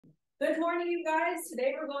Good morning, you guys.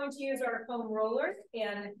 Today we're going to use our foam roller,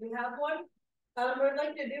 and if you have one, what I'd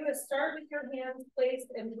like to do is start with your hands placed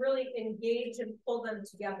and really engage and pull them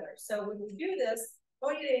together. So when you do this, I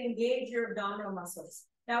want you to engage your abdominal muscles.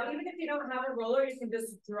 Now, even if you don't have a roller, you can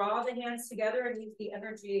just draw the hands together and use the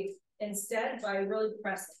energy instead by really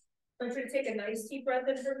pressing. So I want you to take a nice deep breath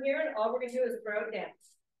in from here, and all we're going to do is throw it down.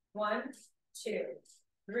 1, 2,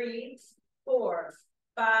 3, 4,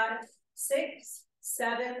 5, 6,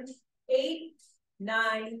 7, 8,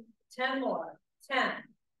 9, 10 more. 10,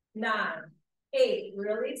 9, 8,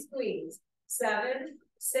 really squeeze. 7,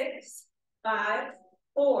 6, 5,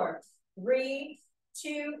 4, 3,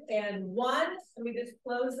 2, and 1. Let me just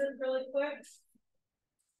close this really quick.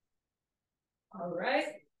 All right.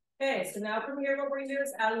 Okay, so now from here, what we're gonna do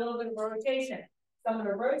is add a little bit of rotation. So I'm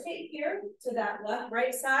gonna rotate here to that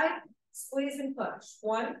right side, squeeze and push.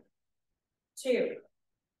 1, 2,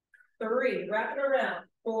 3, wrap it around.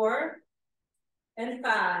 4, and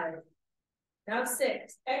 5. Now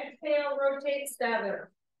 6. Exhale, rotate. 7,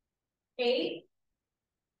 8,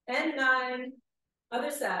 and 9.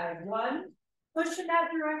 Other side. 1. Push in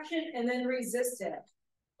that direction and then resist it.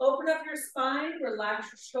 Open up your spine, relax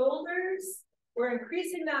your shoulders. We're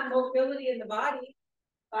increasing that mobility in the body.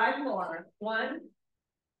 5 more. 1,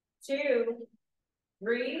 2,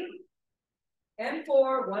 3, and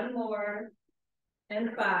 4. 1 more.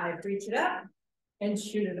 And 5. Reach it up and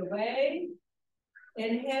shoot it away.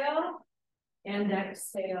 Inhale and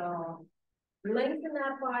exhale. Lengthen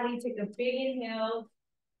that body. Take a big inhale.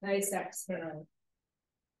 Nice exhale.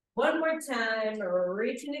 1 more time.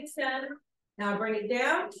 Reach and extend. Now bring it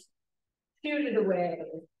down. Shoot it away.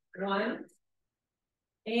 1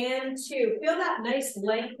 and 2. Feel that nice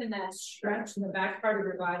length and that stretch in the back part of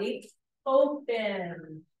your body.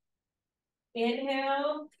 Open.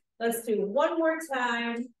 Inhale. Let's do 1 more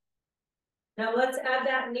time. Now let's add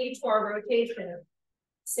that knee to our rotation.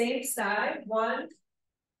 Same side. 1,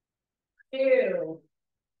 2,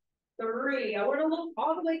 3. I want to look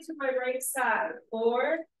all the way to my right side.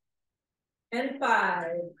 4 and 5.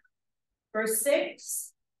 For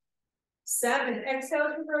 6, 7. Exhale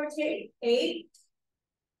to rotate. 8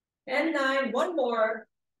 and 9. 1 more.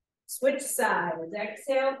 Switch sides.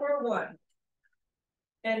 Exhale for 1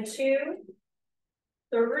 and 2,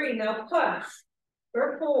 3. Now push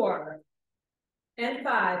for 4 and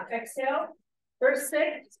 5. Exhale for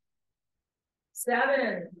 6,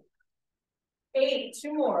 7, 8.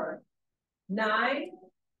 2 more. 9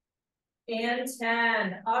 and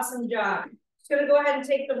 10. Awesome job. Just gonna go ahead and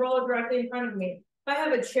take the roller directly in front of me. If I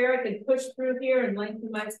have a chair, I can push through here and lengthen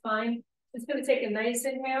my spine. Just gonna take a nice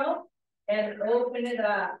inhale and open it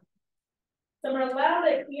up. So I'm gonna allow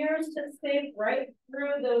the ears to sink right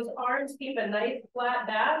through those arms. Keep a nice flat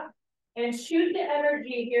back and shoot the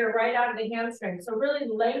energy here right out of the hamstring. So really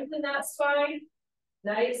lengthen that spine.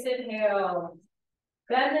 Nice inhale.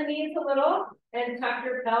 Bend the knees a little and tuck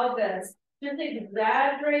your pelvis. Just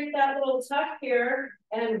exaggerate that little tuck here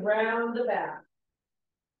and round the back.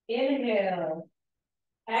 Inhale.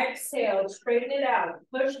 Exhale, straighten it out.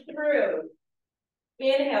 Push through.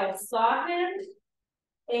 Inhale, soften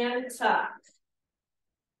and tuck.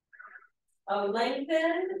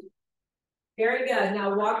 Lengthen. Very good.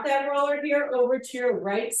 Now walk that roller here over to your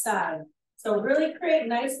right side. So really create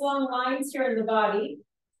nice long lines here in the body.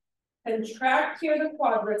 Contract here the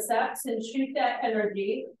quadriceps and shoot that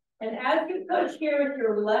energy. And as you push here with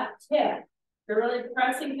your left hip, you're really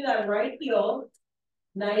pressing to that right heel.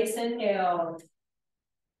 Nice inhale.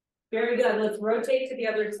 Very good. Let's rotate to the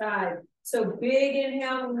other side. So big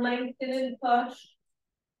inhale, lengthen and push.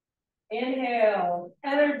 Inhale,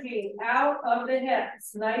 energy out of the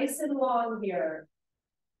hips. Nice and long here.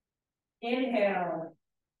 Inhale.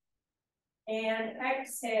 And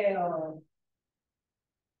exhale.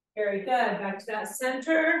 Very good. Back to that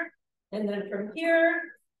center. And then from here,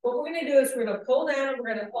 what we're going to do is we're going to pull down and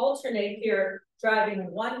we're going to alternate here,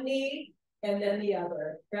 driving one knee and then the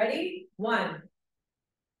other. Ready? 1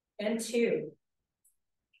 and 2.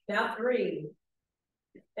 Now 3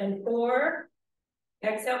 and 4.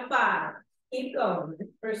 Exhale 5. Keep going.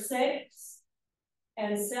 For 6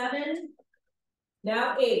 and 7.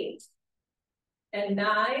 Now 8 and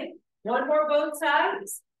 9. 1 more both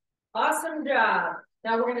sides. Awesome job.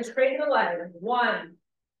 Now we're going to straighten the leg. 1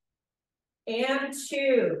 and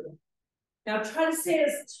 2. Now try to stay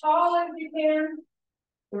as tall as you can.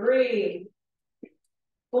 3,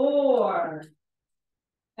 4.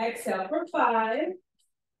 Exhale for 5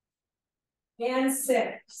 and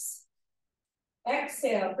 6.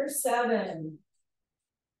 Exhale for 7,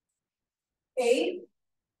 8,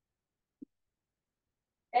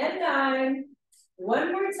 and 9.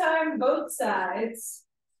 One more time, both sides.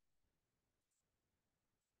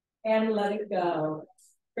 and let it go.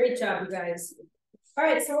 Great job, you guys. All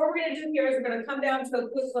right, so what we're gonna do here is we're gonna come down to a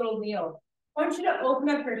quick little kneel. I want you to open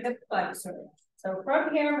up your hip flexor. So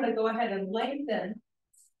from here, I'm gonna go ahead and lengthen.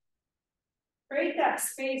 Create that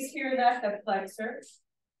space here, that hip flexor.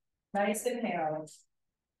 Nice inhale.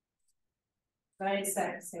 Nice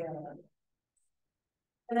exhale.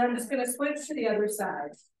 And I'm just gonna switch to the other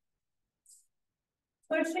side.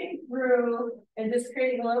 Pushing through and just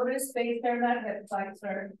creating a little bit of space there in that hip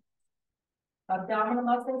flexor. Abdominal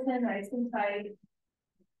muscles in nice and tight.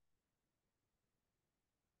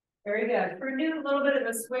 Very good. We're gonna do a little bit of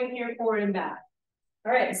a swing here, forward and back.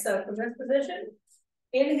 All right, so from this position,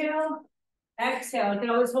 inhale, exhale. You can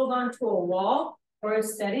always hold on to a wall or a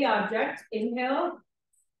steady object. Inhale,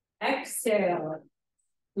 exhale.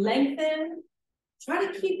 Lengthen. Try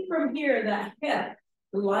to keep from here that hip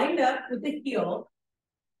lined up with the heel.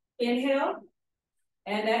 Inhale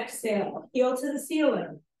and exhale. Heel to the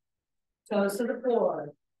ceiling. Toes to the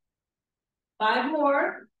floor. 5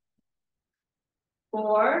 more.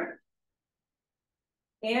 4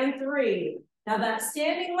 and 3. Now that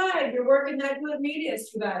standing leg, you're working that glute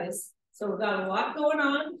medius, you guys. So we've got a lot going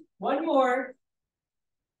on. 1 more.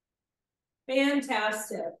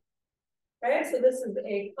 Fantastic. Okay, so this is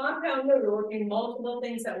a compound move. We're working multiple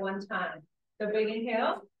things at one time. So big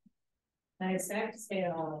inhale. Nice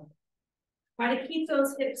exhale. Try to keep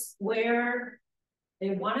those hips square.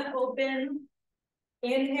 They want to open.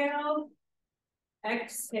 Inhale.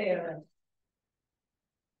 Exhale.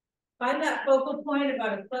 Find that focal point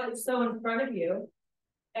about a foot or so in front of you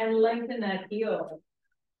and lengthen that heel.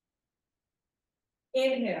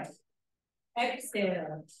 Inhale.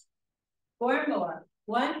 Exhale. 4 more.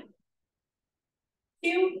 1,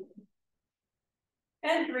 2,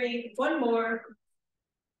 and 3. 1 more.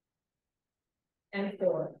 And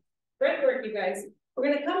 4. Great work, you guys. We're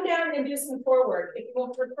going to come down and do some core work. If you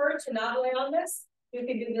will prefer to not lay on this, you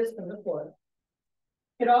can do this from the floor.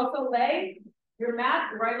 You could also lay your mat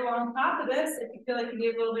right along top of this if you feel like you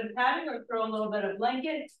need a little bit of padding, or throw a little bit of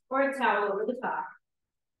blanket or a towel over the top.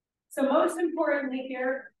 So most importantly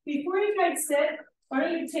here, before you guys sit, why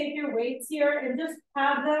don't you take your weights here and just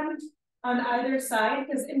have them on either side,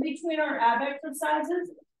 because in between our ab exercises,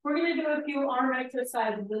 we're going to do a few arm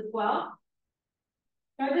exercises as well.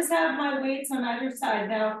 I just have my weights on either side.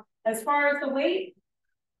 Now, as far as the weight,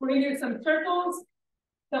 we're going to do some circles,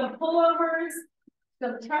 some pullovers,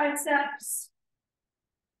 some triceps.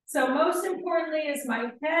 So most importantly is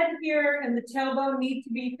my head here and the tailbone need to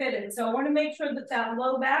be fitted. So I want to make sure that that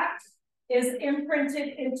low back is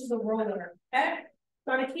imprinted into the roller, okay?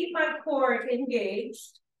 So I want to keep my core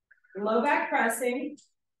engaged, low back pressing.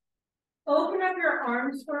 Open up your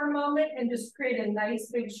arms for a moment and just create a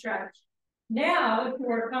nice big stretch. Now, if you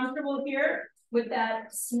are comfortable here with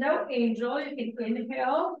that snow angel, you can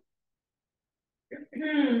inhale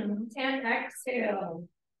and exhale.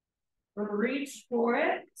 Reach for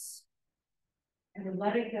it and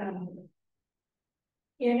let it go.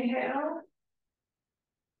 Inhale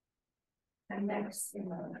and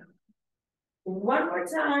exhale. 1 more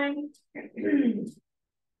time.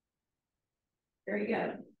 Very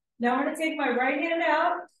good. Now I'm going to take my right hand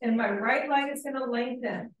out and my right leg is going to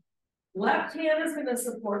lengthen. Left hand is going to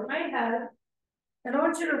support my head. And I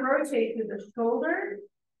want you to rotate through the shoulder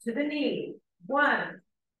to the knee. 1,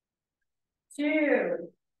 2.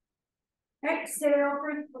 Exhale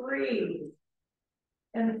for 3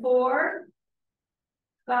 and 4,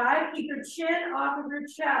 5. Keep your chin off of your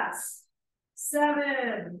chest.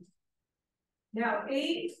 7. Now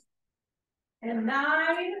 8 and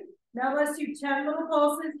 9. Now let's do 10 little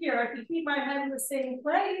pulses here. I can keep my head in the same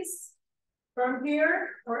place from here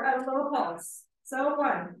or at a little pulse. So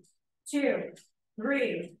 1, 2,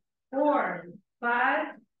 3, 4, 5,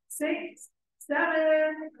 6,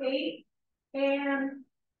 7, 8, and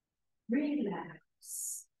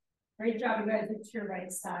relax. Great job, you guys. It's your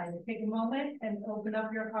right side. Take a moment and open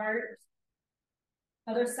up your heart.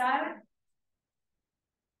 Other side.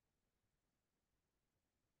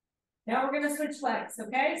 Now we're going to switch legs,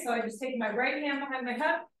 okay? So I just take my right hand behind my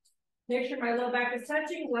hip. Make sure my low back is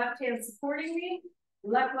touching. Left hand supporting me.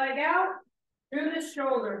 Left leg out. Through the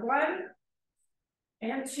shoulder. 1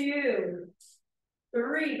 and 2.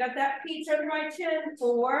 3. Got that peach under my chin.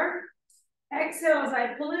 4. Exhale as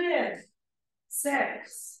I pull it in.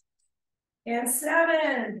 6 and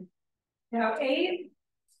 7. Now 8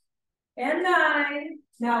 and 9.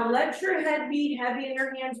 Now let your head be heavy in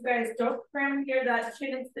your hands, guys. Don't cram here. That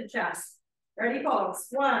chin into the chest. Ready, folks?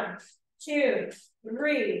 1, 2,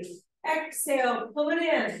 3. Exhale, pull it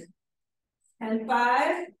in. And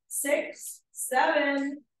 5, 6,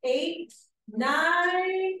 7, 8,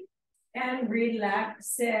 9. And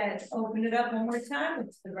relax it. Open it up one more time. Look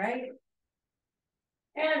to the right.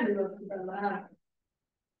 And look to the left.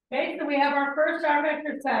 Okay, so we have our first arm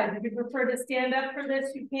exercise. If you prefer to stand up for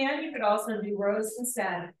this, you can. You could also do rows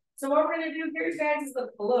instead. So what we're going to do here, you guys, is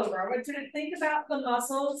look pull over. I want you to think about the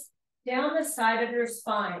muscles down the side of your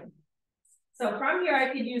spine. So from here, I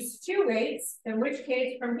could use 2 weights, in which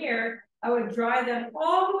case from here, I would drive them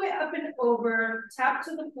all the way up and over, tap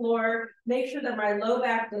to the floor, make sure that my low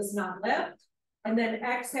back does not lift, and then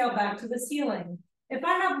exhale back to the ceiling. If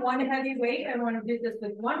I have one heavy weight, I want to do this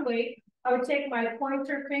with 1 weight, I would take my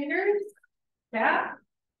pointer fingers, tap,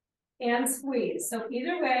 and squeeze. So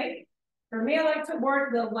either way, for me, I like to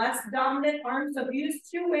work the less dominant arm. So if you use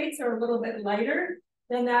 2 weights or a little bit lighter,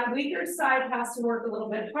 then that weaker side has to work a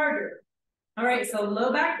little bit harder. All right, so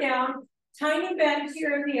low back down, tiny bend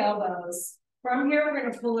here in the elbows. From here, we're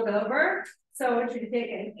going to pull it over. So I want you to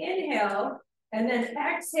take an inhale and then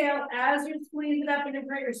exhale as you squeeze it up and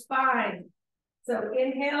into your spine. So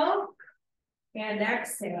inhale and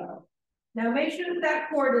exhale. Now make sure that that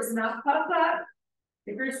core does not puff up.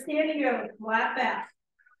 If you're standing, you have a flat back.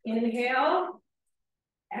 Inhale,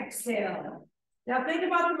 exhale. Now think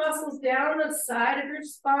about the muscles down the side of your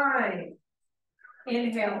spine.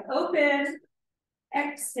 Inhale, open,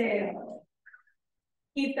 exhale.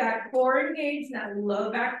 Keep that core engaged, that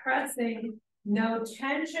low back pressing. No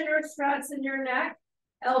tension or stress in your neck.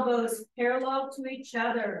 Elbows parallel to each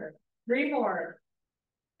other. 3 more.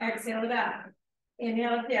 Exhale it out.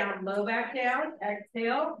 Inhale it down, low back down,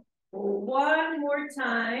 exhale. 1 more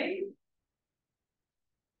time.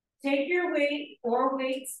 Take your weight or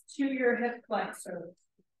weights to your hip flexor.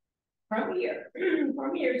 From here,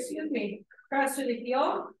 excuse me. Press to the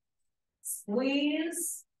heel,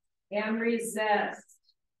 squeeze, and resist.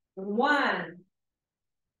 1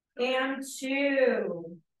 and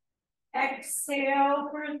 2. Exhale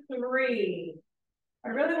for 3. I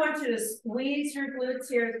really want you to squeeze your glutes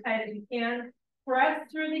here as tight as you can.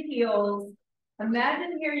 Press through the heels.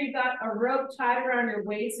 Imagine here you got a rope tied around your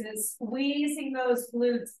waist and it's squeezing those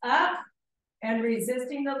glutes up and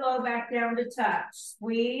resisting the low back down to touch.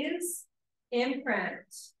 Squeeze, imprint,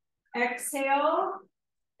 exhale,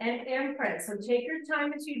 and imprint. So take your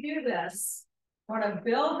time as you do this. I want to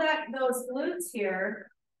build those glutes here,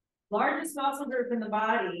 largest muscle group in the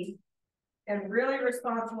body, and really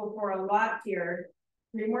responsible for a lot here.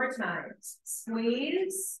 3 more times.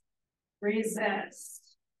 Squeeze,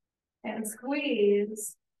 resist, and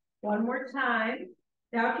squeeze. 1 more time.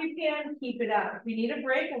 Now, if you can, keep it up. If you need a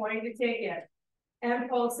break, I want you to take it. And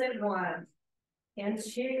pulse it. 1 and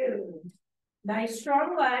 2. Nice,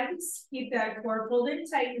 strong legs. Keep that core pulled in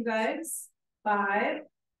tight, you guys. 5,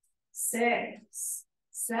 6,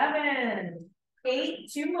 7,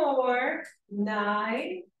 8. 2 more.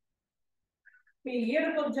 9.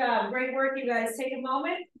 Beautiful job. Great work, you guys. Take a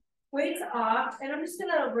moment. Weights off. And I'm just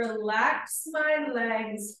going to relax my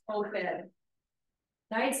legs open.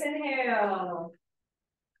 Nice inhale.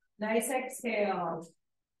 Nice exhale.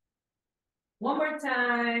 1 more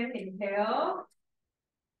time. Inhale.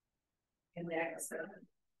 And exhale.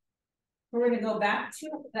 We're going to go back to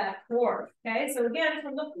that core. Okay. So again,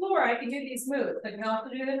 from the floor, I can do these moves. I can also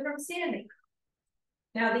do them from standing.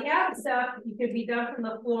 Now, the ab stuff, you could be done from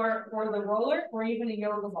the floor or the roller or even a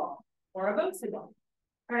yoga ball or a boxing ball.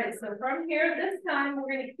 All right, so from here, this time, we're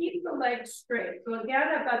going to keep the legs straight. So again,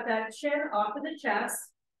 I've got that chin off of the chest.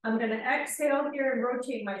 I'm going to exhale here and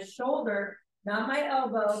rotate my shoulder, not my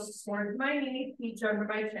elbow, towards my knee, feet under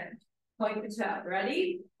my chin. Point the toe.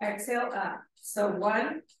 Ready? Exhale up. So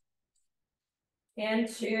 1 and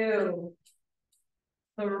 2,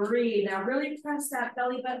 3. Now really press that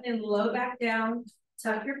belly button in, low back down.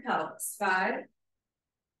 Tuck your pelvis. 5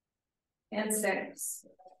 and 6,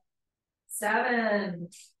 7,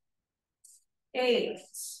 8,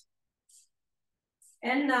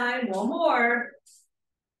 and 9. 1 more.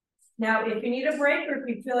 Now, if you need a break or if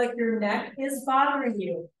you feel like your neck is bothering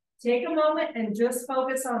you, take a moment and just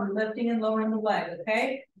focus on lifting and lowering the leg,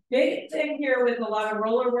 okay? Big thing here with a lot of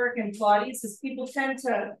roller work and Pilates is people tend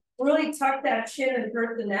to really tuck that chin and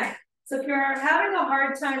hurt the neck. So if you're having a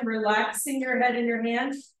hard time relaxing your head in your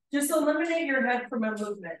hand, just eliminate your head from a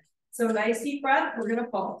movement. So nice deep breath, we're gonna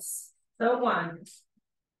pulse. So 1,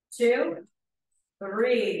 2,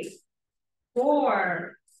 3,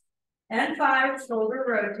 4, and 5, shoulder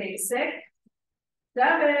rotate. 6,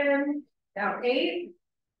 7, now 8,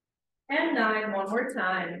 and 9, 1 more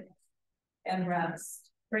time, and rest.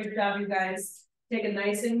 Great job, you guys. Take a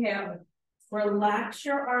nice inhale. Relax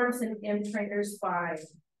your arms and imprint your spine.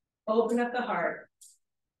 Open up the heart.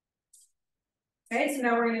 Okay, so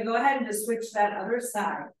now we're going to go ahead and just switch that other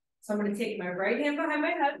side. So I'm going to take my right hand behind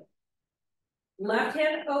my head. Left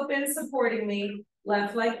hand open, supporting me.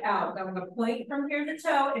 Left leg out. I'm going to point from here to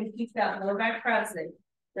toe and keep that lower back pressing.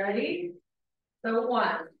 Ready? So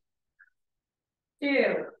 1,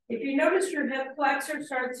 2. If you notice your hip flexor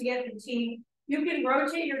starts to get fatigued, you can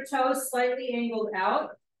rotate your toes slightly angled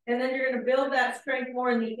out, and then you're going to build that strength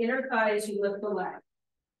more in the inner thigh as you lift the leg.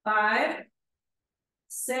 5,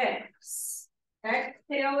 6.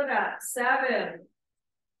 Exhale it up. 7,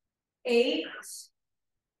 8,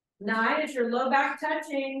 9 is your low back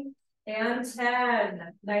touching, and 10.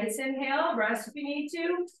 Nice inhale. Rest if you need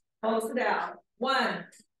to. Pulse it out. 1,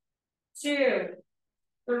 2,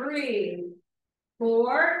 3,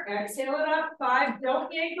 4. Exhale it up. 5.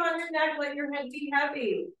 Don't yank on your neck. Let your head be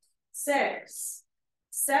heavy. 6,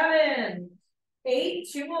 7, 8.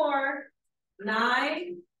 2 more.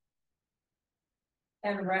 9.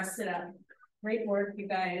 And rest it up. Great work, you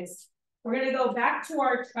guys. We're going to go back to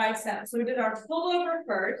our triceps. So we did our full over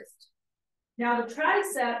first. Now the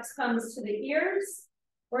triceps comes to the ears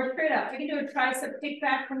or straight up. I can do a tricep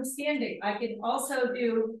kickback from standing. I can also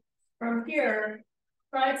do from here,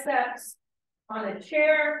 triceps on a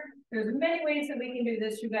chair. There's many ways that we can do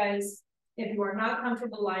this, you guys, if you are not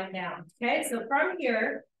comfortable lying down. Okay, so from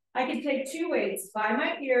here, I can take 2 weights by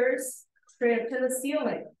my ears straight up to the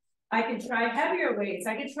ceiling. I can try heavier weights.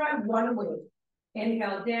 I can try 1 weight.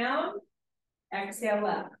 Inhale down, exhale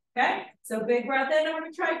up. Okay, so big breath in. I'm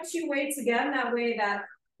going to try 2 weights again. That way that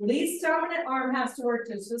least dominant arm has to work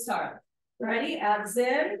just as hard. Ready? Abs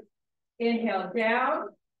in. Inhale down.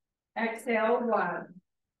 Exhale 1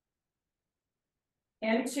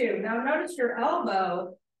 and 2. Now notice your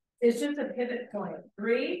elbow is just a pivot point.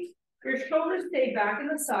 3. Your shoulders stay back in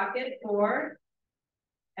the socket. 4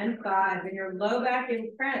 and 5. And your low back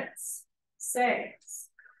imprints. 6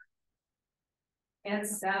 and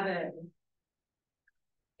 7.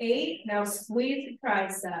 8. Now squeeze the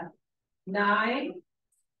tricep. 9.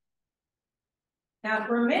 Now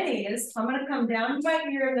for minis, I'm going to come down to my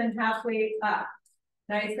ear and then halfway up.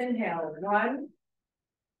 Nice inhale. 1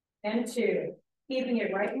 and 2. Keeping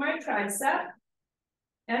it right in my tricep.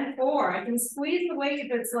 And 4. I can squeeze the weight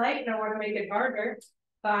if it's light. I don't want to make it harder.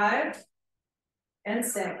 5 and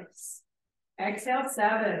 6. Exhale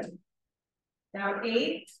 7. Now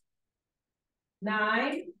 8,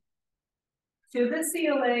 9. To the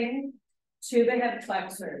ceiling, to the hip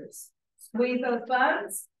flexors. Squeeze those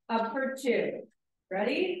buns, up for 2.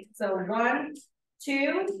 Ready? So 1,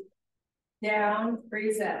 2, down,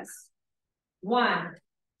 resist. 1,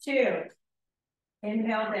 2,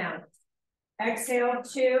 inhale down. Exhale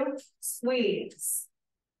 2, squeeze.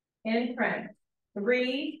 Imprint.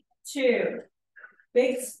 3, 2.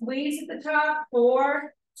 Big squeeze at the top.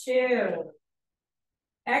 4, 2.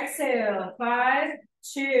 Exhale. 5,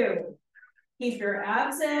 2. Keep your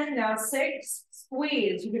abs in. Now 6,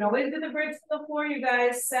 squeeze. You can always do the bridge to the floor, you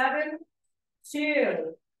guys. 7,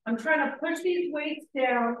 2. I'm trying to push these weights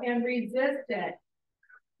down and resist it.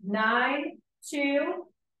 9, 2.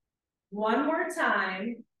 1 more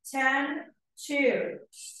time. 10, 2.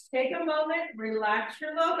 Take a moment, relax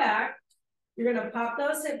your low back. You're going to pop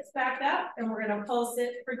those hips back up, and we're going to pulse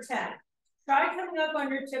it for 10. Try coming up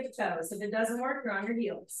on your tiptoes. If it doesn't work, you're on your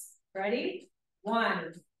heels. Ready?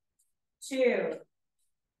 1, 2,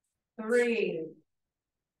 3,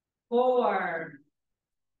 4,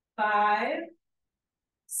 5,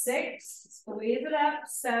 6, squeeze it up,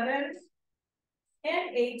 7,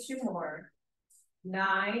 and 8, 2 more,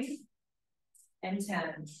 9, and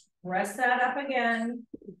 10. Rest that up again.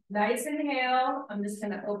 Nice inhale. I'm just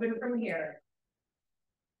going to open from here.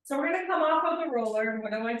 So we're going to come off of the roller. And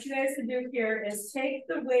what I want you guys to do here is take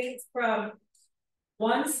the weights from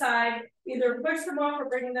one side, either push them off or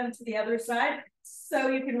bring them to the other side. So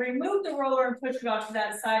you can remove the roller and push it off to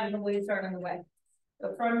that side and the weights aren't in the way.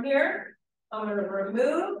 So from here, I'm going to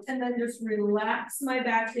remove and then just relax my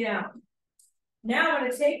back down. Now I'm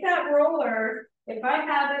going to take that roller, if I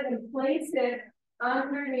have it, and place it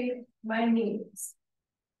underneath my knees.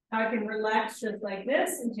 I can relax just like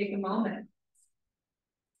this and take a moment.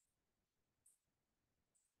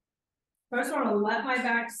 First, I want to let my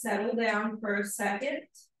back settle down for a second.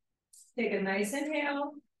 Take a nice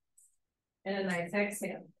inhale and a nice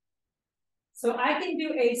exhale. So I can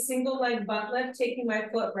do a single leg butt lift, taking my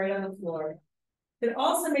foot right on the floor. Could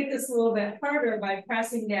also make this a little bit harder by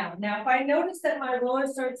pressing down. Now, if I notice that my roller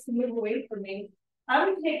starts to move away from me, I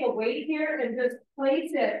would take a weight here and just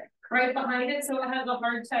place it right behind it so it has a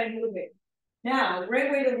hard time moving. Now, a great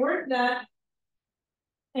way to work that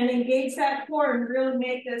and engage that core and really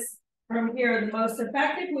make this from here, the most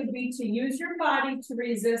effective would be to use your body to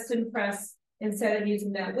resist and press instead of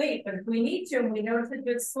using that weight. But if we need to and we notice it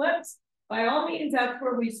just slips, by all means, that's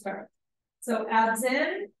where we start. So abs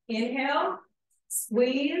in, inhale,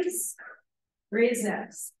 squeeze, raise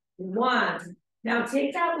hips. 1. Now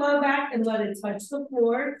take that low back and let it touch the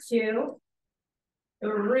floor. 2,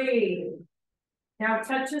 3. Now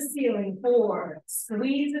touch the ceiling. 4,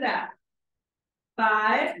 squeeze it up.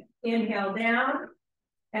 5, inhale down,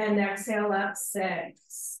 and exhale up.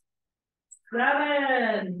 6,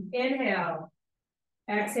 7, inhale,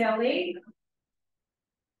 exhale 8,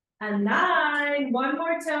 and 9, one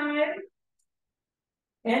more time,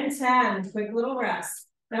 and 10, quick little rest.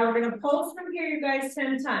 Now we're gonna pulse from here, you guys,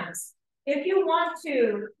 10 times. If you want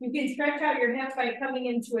to, you can stretch out your hip by coming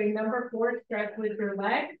into a number 4 stretch with your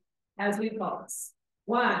leg as we pulse.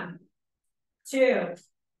 1, 2,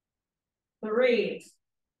 3,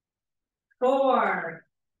 4,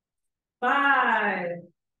 5,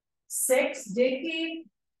 6, dicky,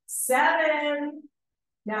 7,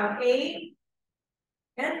 now 8,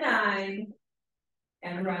 and 9,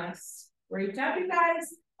 and rest. Reach up, you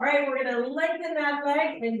guys. All right, we're gonna lengthen that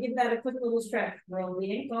leg and give that a quick little stretch. Roll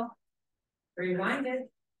the ankle, rewind it.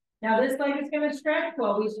 Now this leg is gonna stretch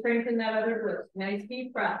while we strengthen that other glute. Nice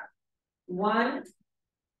deep breath. 1,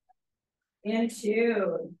 and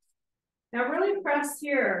 2. Now really press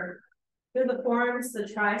here through the forearms, the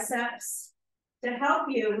triceps, to help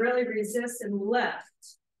you really resist and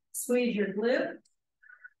lift. Squeeze your glute.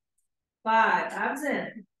 5, abs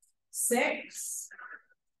in. 6,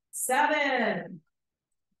 7,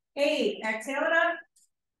 8, exhale it up.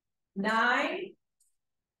 9,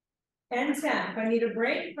 and 10. If I need a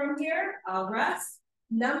break from here, I'll rest.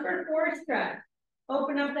 Number 4 stretch.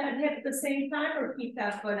 Open up that hip at the same time or keep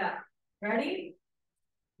that foot up. Ready?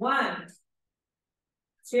 1,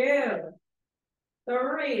 2,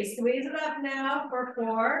 3. Squeeze it up now for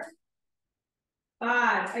 4,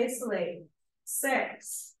 5. Isolate.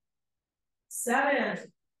 6, 7,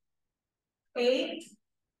 8,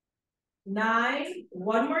 9.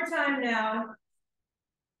 One more time now.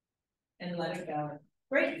 And let it go.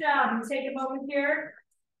 Great job. And take a moment here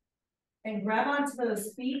and grab onto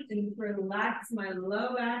those feet and relax my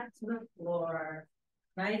low back to the floor.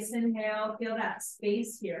 Nice inhale. Feel that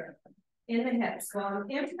space here in the hips. While I'm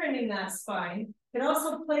imprinting that spine, I can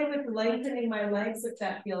also play with lengthening my legs if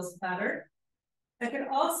that feels better. I can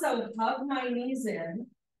also hug my knees in.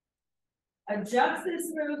 Adjust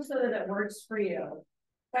this move so that it works for you.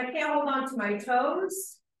 If I can't hold on to my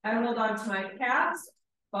toes, I hold on to my calves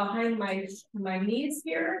behind my knees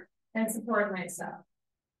here and support myself.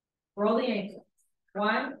 Roll the ankles.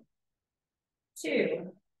 1,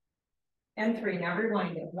 2, and 3. Now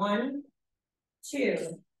rewind it. 1,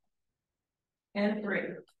 2, and 3.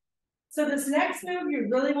 So this next move, you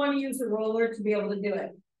really want to use a roller to be able to do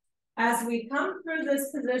it. As we come through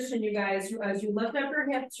this position, you guys, as you lift up your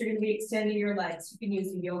hips, you're going to be extending your legs. You can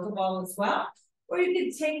use a yoga ball as well. Or you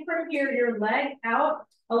can take from here your leg out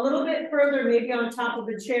a little bit further, maybe on top of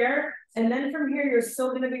a chair. And then from here, you're still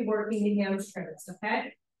going to be working the hamstrings,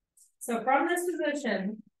 okay? So from this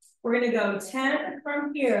position, we're going to go 10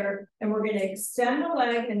 from here, and we're going to extend the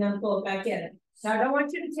leg and then pull it back in. Now, I don't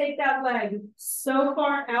want you to take that leg so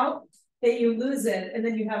far out that you lose it, and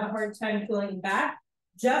then you have a hard time pulling back.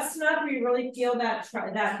 Just enough where you really feel that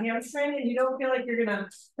hamstring, and you don't feel like you're going to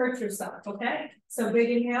hurt yourself, okay? So big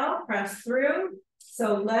inhale, press through.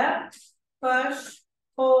 So lift, push,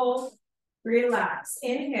 pull, relax.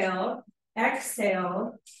 Inhale,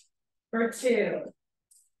 exhale for 2.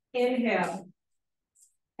 Inhale,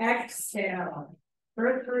 exhale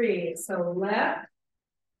for 3. So lift,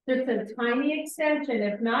 just a tiny extension.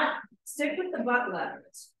 If not, stick with the butt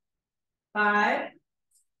lift. 5,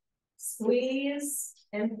 squeeze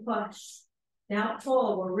and push. Now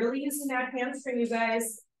pull. We're really using that hamstring, you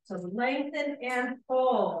guys, to lengthen and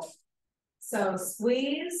pull. So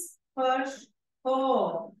squeeze, push,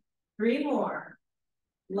 pull. 3 more.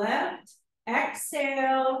 Lift,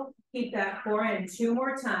 exhale. Keep that core in 2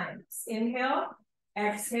 more times. Inhale,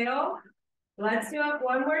 exhale. Let's do it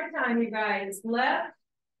one more time, you guys. Lift,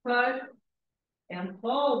 push, and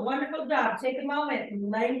pull. Wonderful job. Take a moment and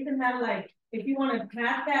lengthen that leg. If you want to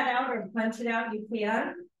pat that out or punch it out, you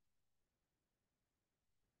can.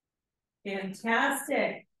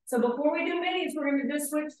 Fantastic. So before we do minis, we're going to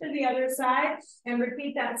just switch to the other side and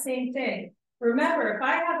repeat that same thing. Remember, if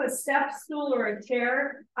I have a step stool or a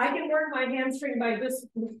chair, I can work my hamstring by just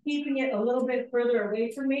keeping it a little bit further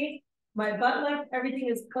away from me. My butt lift, everything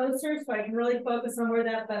is closer, so I can really focus on where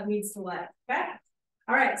that butt needs to lift, okay?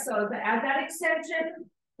 All right, so to add that extension,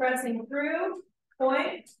 pressing through,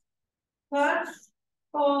 point, push,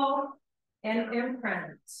 pull, and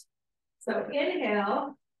imprint. So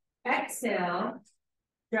inhale, exhale,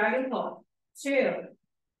 dragon pull. 2,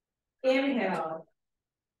 inhale,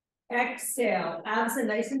 Exhale, abs are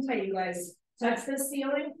nice and tight, you guys. Touch the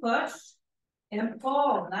ceiling, push, and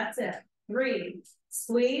pull. That's it. 3,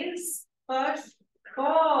 squeeze, push,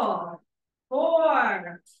 pull.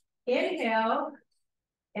 4, inhale,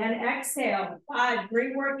 and exhale. 5,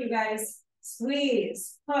 great work, you guys.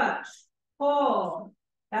 Squeeze, push, pull.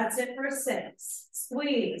 That's it for 6.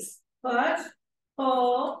 Squeeze, push,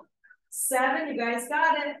 pull. 7, you guys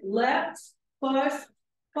got it. Lift, push,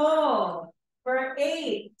 pull. For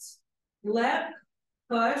 8, lift,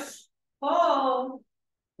 push, pull.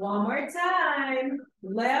 One more time.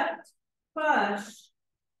 Lift, push,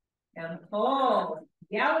 and pull.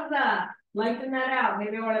 Yowza. Lengthen that out.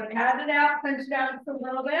 Maybe you want to pad it out, punch it out just a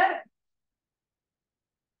little bit.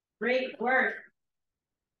 Great work.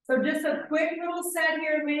 So just a quick little set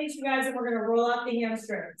here, minutes, you guys, and we're going to roll out the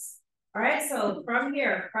hamstrings. All right, so from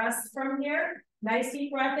here, press from here. Nice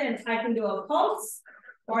deep breath in. I can do a pulse,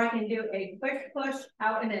 or I can do a quick push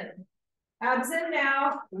out and in. Abs in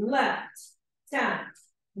now. Left. 10,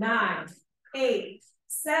 9, 8,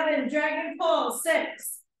 7. Dragon pull.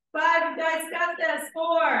 6, 5. You guys got this.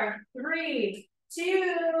 4, 3, 2.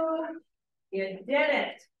 You did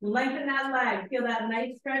it. Lengthen that leg. Feel that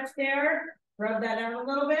nice stretch there. Rub that out a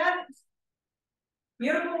little bit.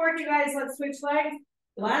 Beautiful work, you guys. Let's switch legs.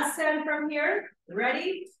 Last 10 from here.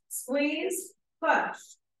 Ready? Squeeze. Push.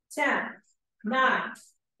 10, 9,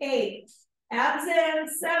 8. Abs in.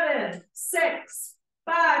 7, 6,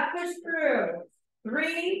 5. Push through.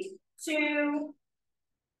 3, 2,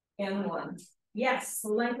 and 1. Yes,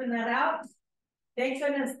 lengthen that out. Thank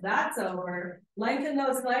goodness that's over. Lengthen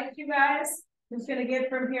those legs, you guys. I'm just gonna give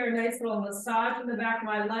from here a nice little massage in the back of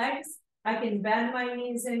my legs. I can bend my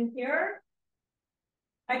knees in here.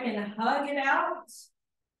 I can hug it out.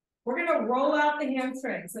 We're gonna roll out the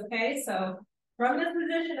hamstrings, okay? So from this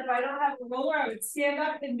position, if I don't have a roller, I would stand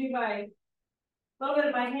up and do my little bit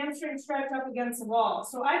of my hamstring stretch up against the wall.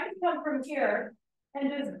 So I can come from here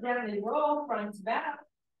and just gently roll front to back.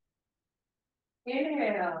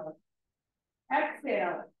 Inhale.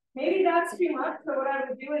 Exhale. Maybe that's too much, so what I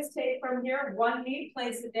would do is take from here one knee,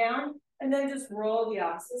 place it down, and then just roll the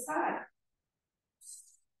opposite side.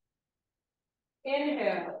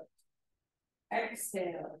 Inhale.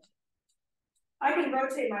 Exhale. I can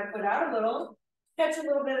rotate my foot out a little, catch a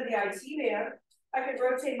little bit of the IT band. I can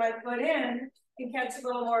rotate my foot in and catch a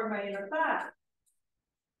little more of my inner thigh.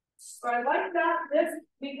 So I like this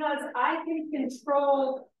because I can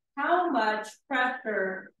control how much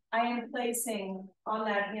pressure I am placing on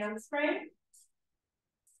that hamstring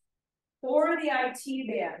or the IT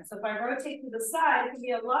band. So if I rotate to the side, it can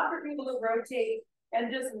be a lot for people to rotate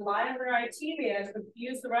and just lie on their IT band, but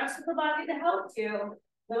use the rest of the body to help you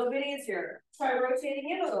a little bit easier. Try rotating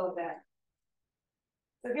it a little bit.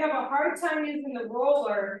 So if you have a hard time using the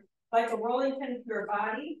roller, like a rolling pin for your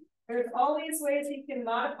body, there's always ways you can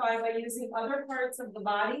modify by using other parts of the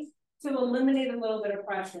body to eliminate a little bit of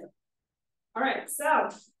pressure. All right, so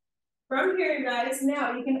from here, you guys,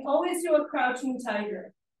 now you can always do a crouching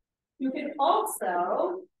tiger. You can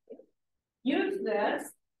also use this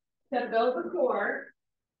to build the core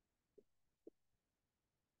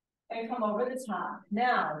and come over the top.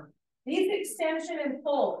 Now, these extension and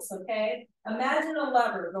pulls, okay? Imagine a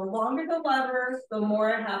lever. The longer the lever, the more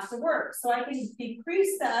it has to work. So I can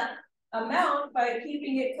decrease that amount by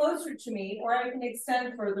keeping it closer to me, or I can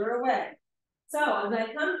extend further away. So as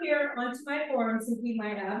I come here onto my forearms and keep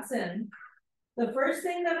my abs in, the first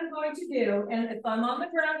thing that I'm going to do, and if I'm on the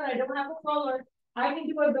ground and I don't have a roller, I can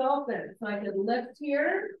do a dolphin. So I could lift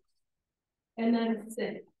here and then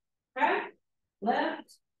sink. Okay?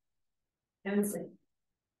 Lift and sink.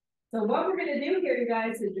 So what we're going to do here, you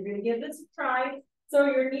guys, is you're going to give this a try. So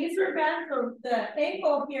your knees are bent, so the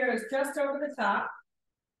ankle here is just over the top.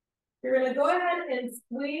 You're going to go ahead and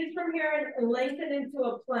squeeze from here and lengthen into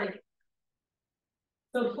a plank.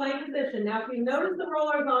 So plank position. Now, if you notice the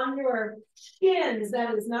rollers on your shins,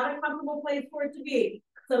 that is not a comfortable place for it to be.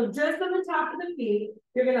 So just on the top of the feet,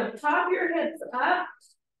 you're going to pop your hips up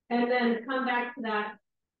and then come back to that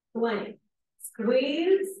plank.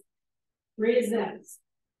 Squeeze, resist.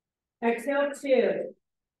 Exhale, 2.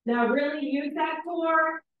 Now really use that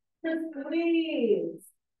core to squeeze.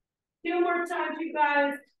 2 more times, you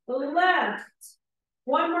guys. Left.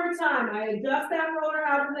 1 more time. I adjust that roller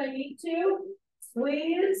out as I need to.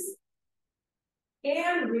 Squeeze.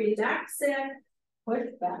 And relax it. Push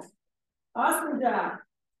back. Awesome job.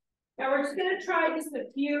 Now we're just going to try just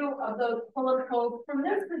a few of those pull-up pulls from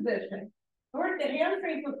this position. We worked the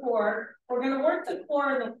hamstrings before. We're going to work the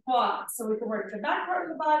core and the quads. So we can work the back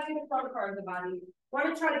part of the body and the front part of the body. We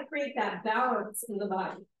want to try to create that balance in the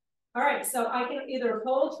body. All right, so I can either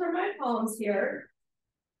hold from my palms here.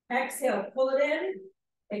 Exhale, pull it in,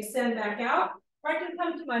 extend back out. Or I can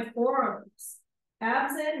come to my forearms.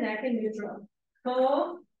 Abs in, neck in neutral.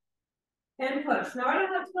 Pull and push. Now I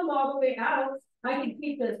don't have to come all the way out. I can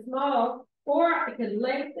keep this small, or I can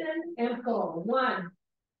lengthen and pull. 1,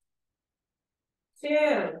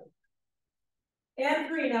 2, and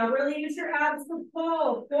 3. Now really use your abs to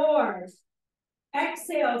pull. 4.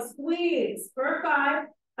 Exhale, squeeze. For 5.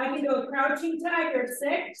 I can do a crouching tiger.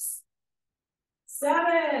 6,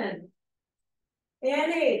 7,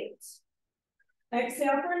 and 8.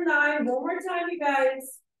 Exhale for 9. One more time, you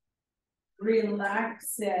guys.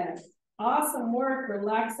 Relax it. Awesome work.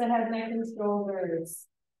 Relax the head, neck, and shoulders.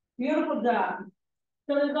 Beautiful job.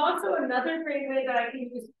 So there's also another great way that I can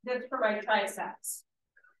use this for my triceps.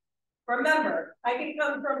 Remember, I can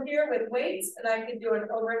come from here with weights and I can do an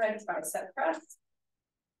overhead tricep press.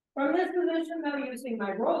 From this position, now using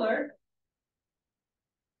my roller,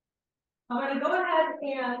 I'm going to go ahead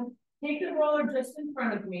and take the roller just in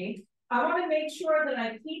front of me. I want to make sure that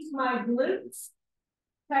I keep my glutes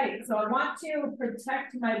tight. So I want to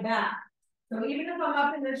protect my back. So even if I'm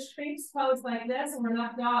up in this shapes pose like this and we're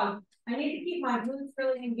not dog, I need to keep my glutes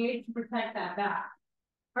really engaged to protect that back.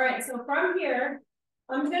 All right, so from here,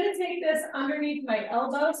 I'm going to take this underneath my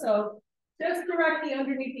elbow. So just directly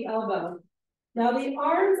underneath the elbow. Now the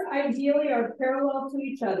arms ideally are parallel to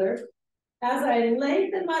each other. As I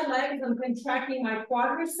lengthen my legs, I'm contracting my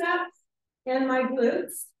quadriceps and my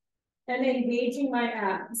glutes and engaging my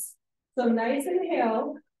abs. So nice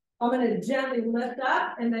inhale. I'm going to gently lift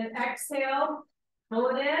up and then exhale, pull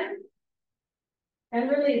it in, and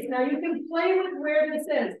release. Now you can play with where this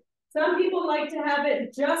is. Some people like to have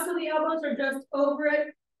it just so the elbows are just over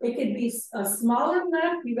it. It could be a smaller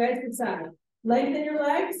lift. You guys decide. Lengthen your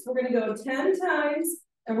legs. We're going to go 10 times,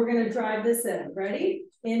 and we're going to drive this in. Ready?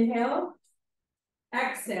 Inhale,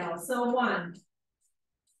 exhale. So 1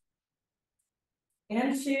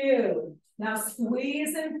 and 2. Now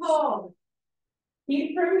squeeze and pull.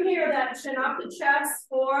 Keep from here, that chin off the chest.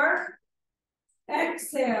 4.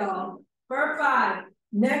 Exhale. For 5.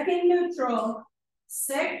 Neck in neutral.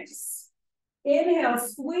 6. Inhale,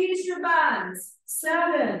 squeeze your buns.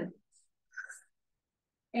 7.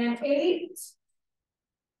 And 8.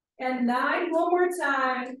 And 9. One more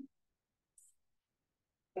time.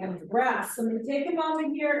 And rest. So I'm going to take a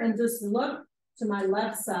moment here and just look to my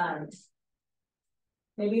left side.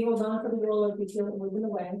 Maybe hold on to the roller if you feel it moving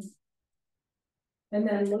away. And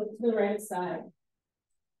then look to the right side.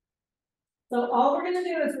 So all we're going to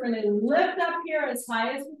do is we're going to lift up here as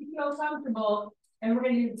high as we feel comfortable. And we're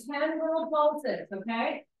going to do 10 little pulses,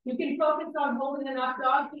 okay? You can focus on holding an up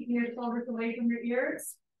dog, keeping your shoulders away from your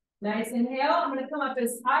ears. Nice inhale. I'm going to come up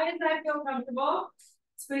as high as I feel comfortable.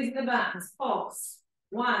 Squeeze the buns. Pulse.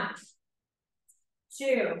 1,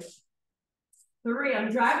 2, 3.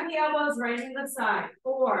 I'm driving the elbows right into the side.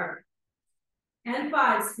 4 and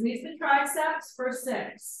 5. Squeeze the triceps for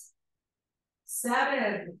 6,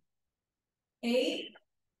 7, 8,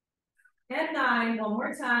 and 9. One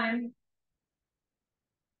more time.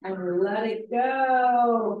 And let it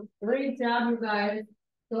go. Great job, you guys.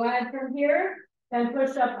 Go ahead from here and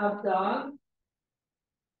push up dog.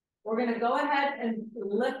 We're going to go ahead and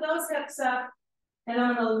lift those hips up, and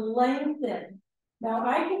I'm going to lengthen. Now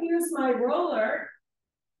I can use my roller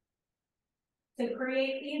to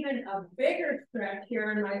create even a bigger stretch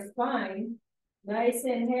here in my spine. Nice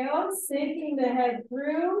inhale, sinking the head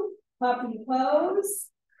through, puppy pose.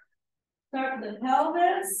 Start the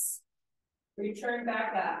pelvis, return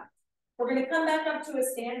back up. We're going to come back up to a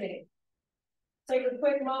standing. Take a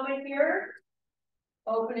quick moment here,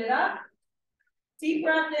 open it up, deep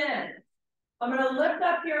breath in. I'm going to lift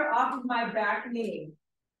up here off of my back knee.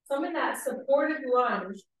 So I'm in that supported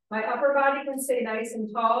lunge. My upper body can stay nice and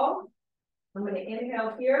tall. I'm going to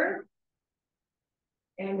inhale here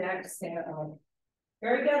and exhale.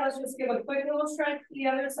 Very good. Let's just give a quick little stretch to the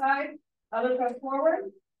other side. Other foot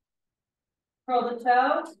forward. Curl the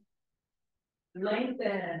toes.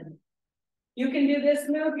 Lengthen. You can do this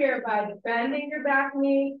move here by bending your back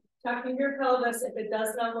knee, tucking your pelvis. If it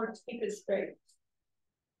does not work, keep it straight.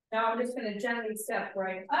 Now I'm just going to gently step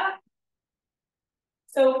right up.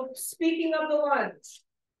 So speaking of the lunge,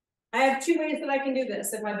 I have 2 ways that I can do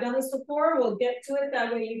this. If I've done this before, we'll get to it.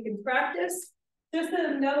 That way you can practice. Just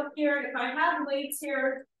a note here, if I have weights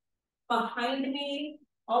here behind me,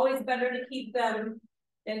 always better to keep them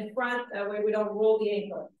in front. That way we don't roll the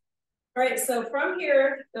ankle. All right, so from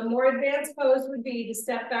here, the more advanced pose would be to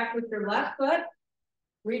step back with your left foot,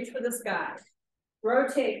 reach for the sky.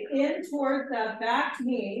 Rotate in towards that back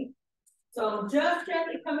knee. So I'm just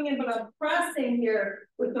gently coming in, but I'm pressing here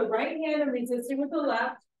with the right hand and resisting with the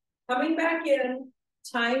left. Coming back in,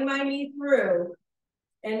 tying my knee through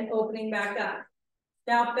and opening back up.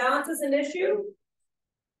 Now, if balance is an issue,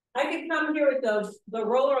 I could come here with the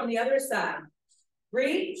roller on the other side.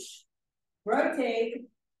 Reach, rotate,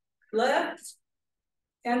 lift,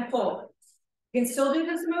 and pull. You can still do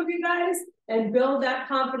this move, you guys, and build that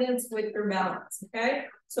confidence with your balance, okay?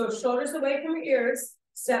 So shoulders away from your ears,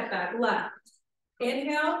 step back, left.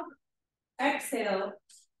 Inhale, exhale,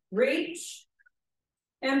 reach,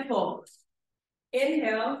 and pull.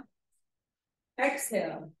 Inhale,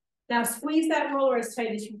 exhale. Now squeeze that roller as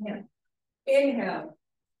tight as you can. Inhale,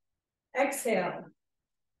 exhale.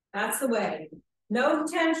 That's the way. No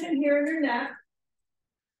tension here in your neck.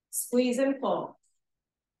 Squeeze and pull.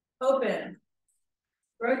 Open,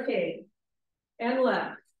 rotate, and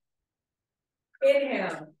left.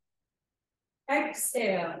 Inhale,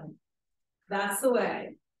 exhale. That's the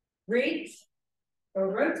way. Reach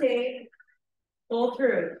or rotate, pull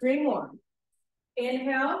through. 3 more.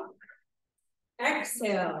 Inhale,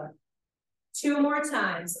 exhale. 2 more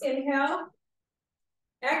times. Inhale,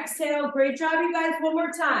 exhale. Great job, you guys. 1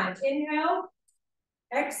 more time. Inhale,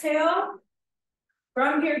 exhale.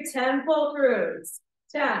 From here, 10 pull throughs.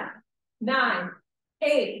 10, 9,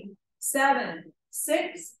 8, 7,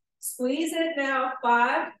 6. Squeeze it now.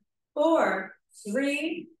 5, 4,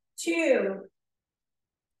 3, 2,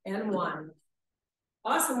 and 1.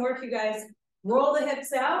 Awesome work, you guys. Roll the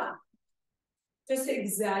hips out. Just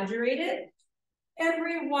exaggerate it and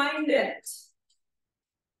rewind it.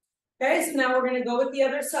 Okay, so now we're going to go with the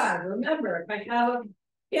other side. Remember, if I have an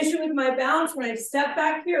issue with my balance, when I step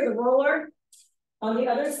back here, the roller on the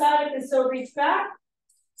other side, I can still reach back,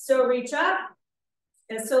 still reach up,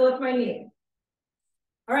 and still lift my knee.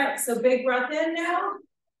 All right, so big breath in now.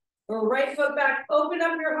 Or right foot back, open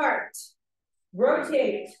up your heart.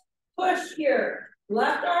 Rotate, push here.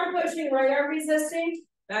 Left arm pushing, right arm resisting.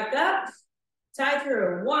 Back up, tie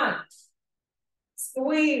through. 1,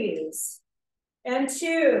 squeeze, and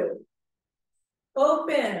 2,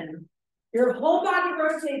 open. Your whole body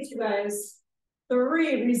rotates, you guys.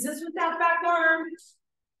 3, resist with that back arm.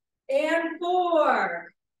 And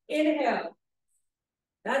 4, inhale.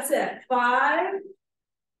 That's it. 5,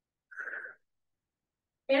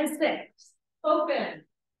 and 6, open.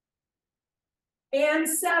 And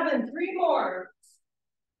 7, 3 more.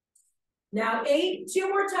 Now 8, 2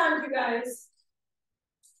 more times, you guys.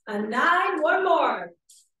 A 9, 1 more.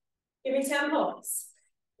 Give me 10 pulls.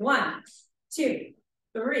 1, 2,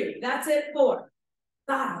 3. That's it. 4,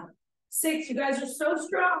 5, 6. You guys are so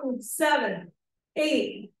strong. 7,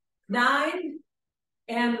 8, 9,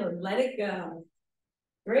 and let it go.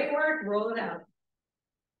 Great work. Roll it out.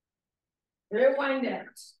 Rewind it.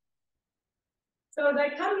 So as I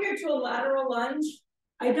come here to a lateral lunge,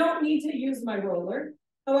 I don't need to use my roller.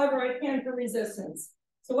 However, I can for resistance.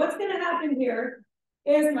 So what's going to happen here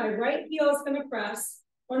is my right heel is going to press.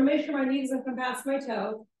 I want to make sure my knee doesn't come past my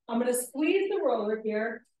toe. I'm going to squeeze the roller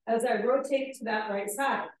here as I rotate to that right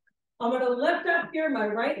side. I'm going to lift up here my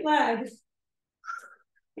right leg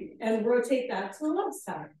and rotate that to the left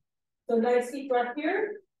side. So nice deep breath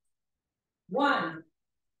here. 1,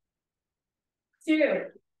 2.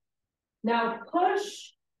 Now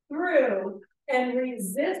push through and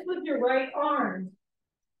resist with your right arm.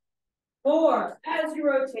 4, as you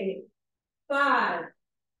rotate. 5,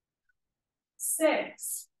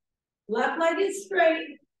 6. Left leg is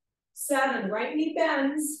straight. 7, right knee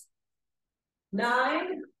bends.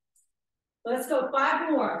 9. Let's go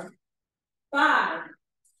 5 more. 5,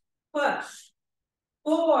 push.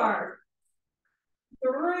 4,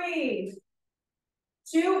 3,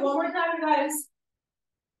 2. 1 more time, you guys.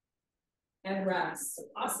 And rest.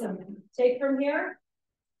 Awesome. Take from here.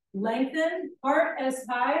 Lengthen. Heart as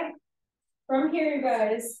high. From here, you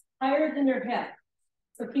guys, higher than your hip.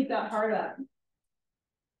 So keep that heart up.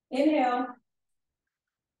 Inhale.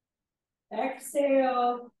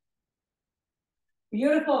 Exhale.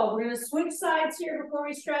 Beautiful. We're going to switch sides here before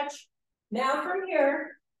we stretch. Now from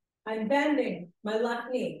here, I'm bending my left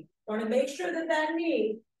knee. I want to make sure that that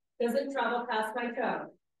knee doesn't travel past my toe.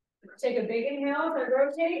 Take a big inhale as I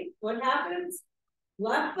rotate. What happens?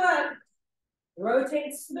 Left foot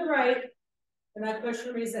rotates to the right, and I push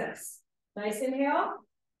and resist. Nice inhale.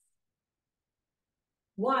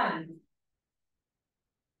 1,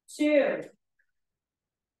 2,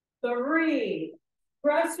 3.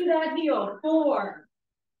 Press through that heel. 4,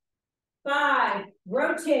 5.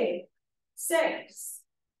 Rotate. 6,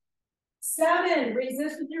 7.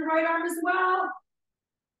 Resist with your right arm as well.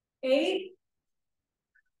 8,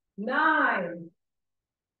 9.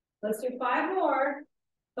 Let's do 5 more.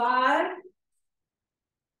 5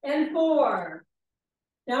 and 4.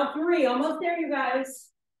 Now 3, almost there, you guys.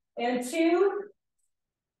 And 2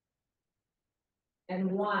 and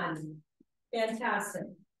 1. Fantastic.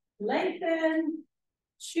 Lengthen.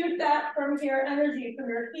 Shoot that from here, energy from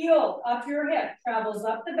your heel up your hip. Travels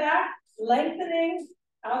up the back, lengthening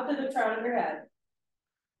out to the crown of your head.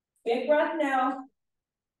 Big breath now.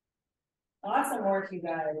 Awesome work, you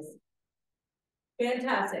guys.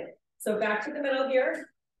 Fantastic. So back to the middle here.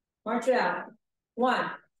 March it out. 1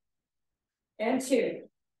 and 2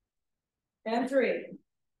 and 3.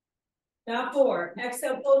 Now 4.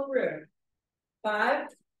 Exhale, pull through. 5,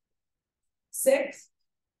 6,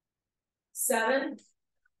 7,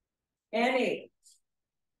 and 8.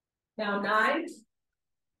 Now 9,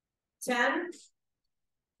 10.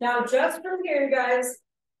 Now just from here, guys,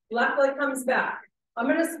 left leg comes back. I'm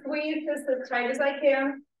going to squeeze this as tight as I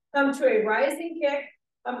can. Come to a rising kick.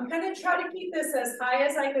 I'm going to try to keep this as high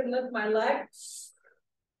as I can lift my leg.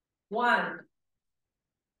 1,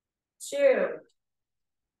 2,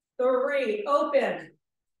 3, open.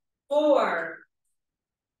 4,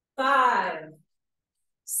 5,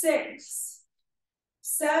 6,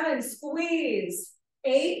 7, squeeze.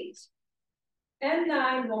 8 and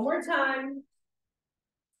 9, one more time.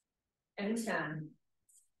 And 10.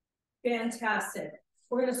 Fantastic.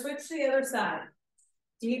 We're going to switch to the other side.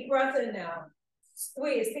 Deep breath in now.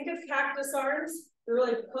 Squeeze. Think of cactus arms. You're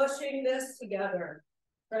really pushing this together.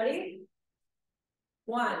 Ready?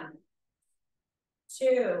 1,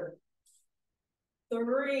 2,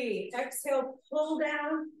 3. Exhale, pull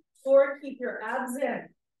down. 4, keep your abs in.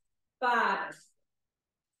 5,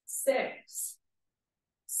 6,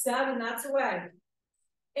 7, that's away.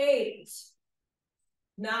 8,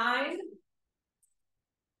 9,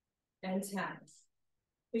 and 10.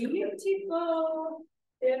 Beautiful.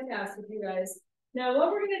 Fantastic, you guys. Now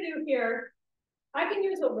what we're gonna do here, I can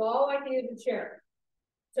use a wall, I can use a chair.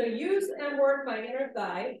 So use and work my inner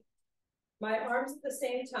thigh, my arms at the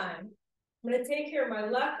same time. I'm gonna take here my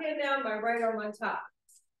left hand down, my right arm on top.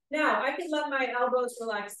 Now I can let my elbows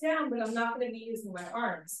relax down, but I'm not gonna be using my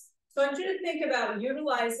arms. So I want you to think about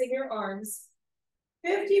utilizing your arms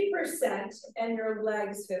 50% and your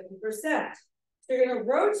legs 50%. So you're gonna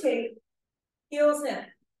rotate, heels in.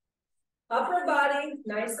 Upper body,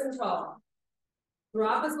 nice and tall.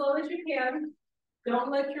 Drop as low as you can. Don't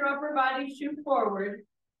let your upper body shoot forward.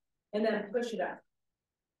 And then push it up.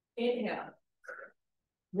 Inhale.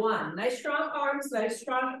 1, nice strong arms, nice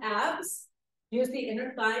strong abs. Use the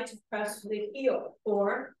inner thigh to press to the heel.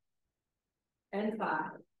 4 and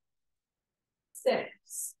 5.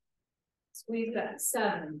 6. Squeeze that.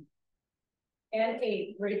 7 and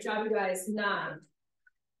 8. Great job, you guys. 9.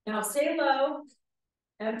 Now stay low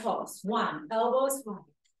and pulse. 1, elbows wide.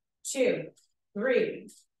 2, 3,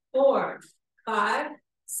 4, 5,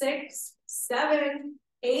 6, 7,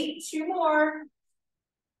 8. 2 more.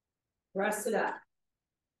 Rest it up.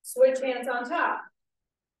 Switch hands on top.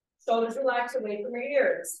 Shoulders relax away from your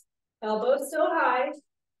ears. Elbows still high.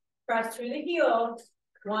 Press through the heel.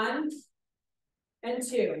 1 and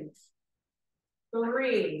 2.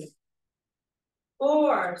 3,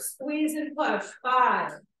 4. Squeeze and push.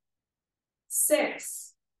 5,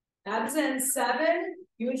 6. Abs in. 7.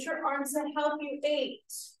 Use your arms to help you. 8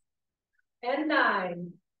 and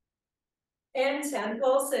 9 and 10.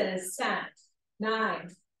 Pulses. 10,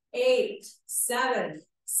 9, 8, 7,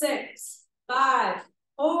 6, 5,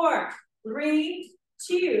 4, 3,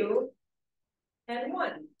 2, and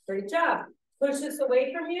 1. Great job. Push this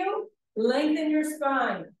away from you. Lengthen your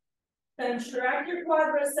spine. Contract your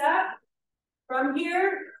quadricep. From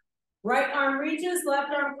here, right arm reaches,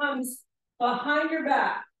 left arm comes behind your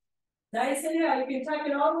back. Nice inhale. You can tuck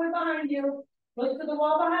it all the way behind you. Look to the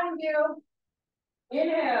wall behind you.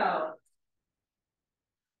 Inhale.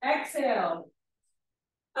 Exhale.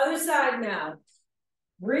 Other side now.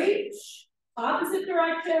 Reach. Opposite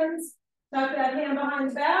directions. Tuck that hand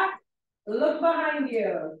behind the back. Look behind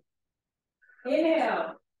you.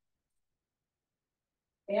 Inhale.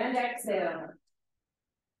 And exhale.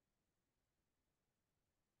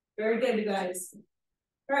 Very good, you guys.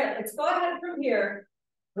 All right, let's go ahead from here.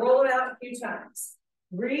 Roll it out a few times.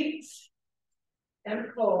 Reach and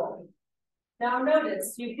pull. Now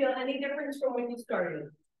notice, do you feel any difference from when you started?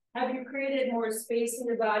 Have you created more space in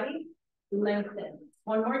your body? Lengthen.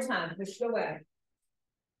 One more time, push it away.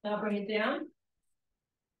 Now bring it down.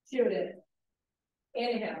 Shoot it.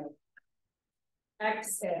 Inhale.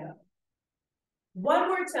 Exhale. One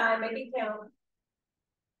more time, make it count.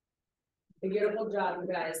 Beautiful job,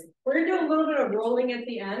 you guys. We're gonna do a little bit of rolling at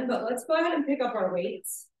the end, but let's go ahead and pick up our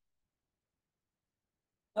weights.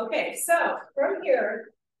 Okay, so from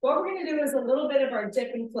here, what we're gonna do is a little bit of our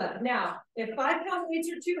dip and flip. Now, if 5-pound weights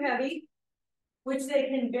are too heavy, which they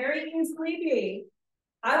can very easily be,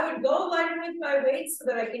 I would go lighter with my weight so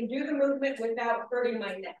that I can do the movement without hurting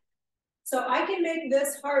my neck. So I can make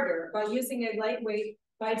this harder by using a lightweight,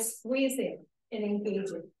 by squeezing and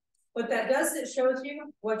engaging. What that does, it shows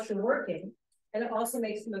you what you're working, and it also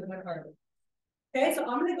makes the movement harder. Okay, so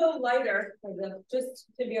I'm gonna go lighter, just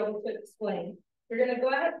to be able to explain. You're gonna go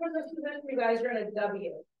ahead for this position, you guys, you're in a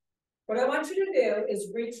W. What I want you to do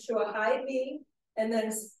is reach to a high V, and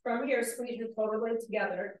then from here, squeeze your total weight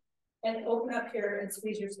together, and open up here and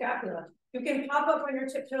squeeze your scapula. You can pop up on your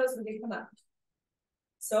tiptoes when you come up.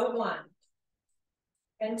 So 1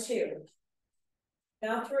 and 2.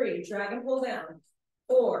 Now 3, drag and pull down.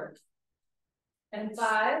 4 and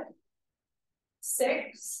 5,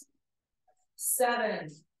 6, 7,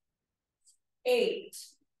 8,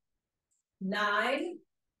 9,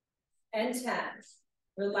 and 10.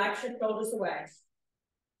 Relax your shoulders away.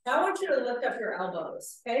 Now I want you to lift up your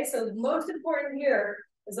elbows. Okay, so most important here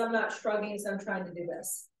is I'm not shrugging as I'm trying to do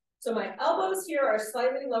this. So my elbows here are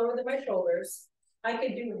slightly lower than my shoulders. I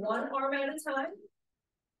could do one arm at a time,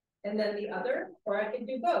 and then the other, or I can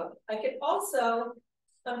do both. I could also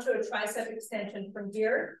come to a tricep extension from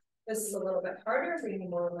here. This is a little bit harder,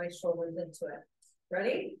 bringing more of my shoulders into it.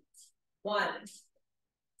 Ready? 1,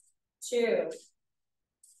 2.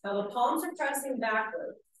 Now the palms are pressing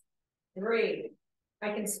backwards. 3.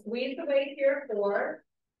 I can squeeze the weight here. 4.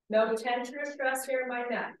 No tension or stress here in my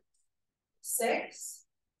neck. 6,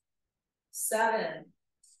 7,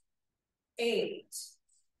 8,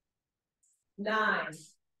 9.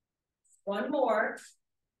 One more.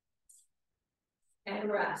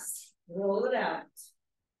 And rest. Roll it out.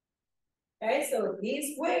 Okay, so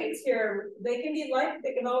these weights here, they can be light,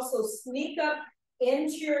 they can also sneak up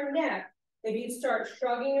into your neck if you start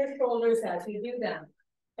shrugging your shoulders as you do them.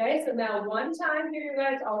 Okay, so now one time here, you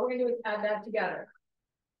guys, all we're gonna do is add that together.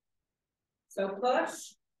 So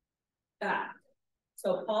push, back.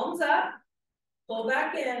 So palms up, pull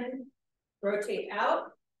back in, rotate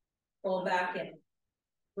out, pull back in.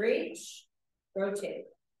 Reach, rotate.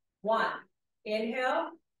 1, inhale,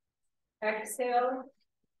 exhale,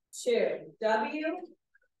 2, W,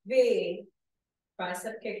 V,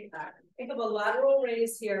 tricep kickback. Think of a lateral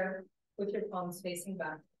raise here with your palms facing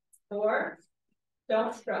back. 4,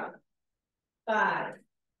 don't shrug. 5,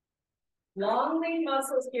 long lean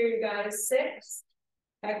muscles here, you guys. 6,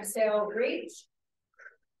 exhale, reach.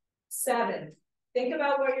 7, think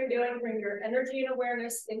about what you're doing, bring your energy and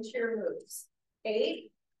awareness into your moves.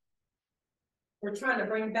 8, we're trying to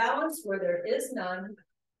bring balance where there is none.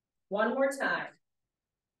 One more time.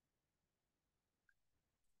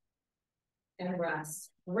 And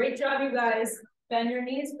rest. Great job, you guys. Bend your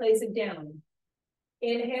knees, place it down.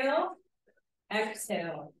 Inhale,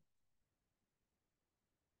 exhale.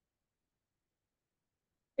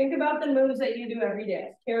 Think about the moves that you do every day.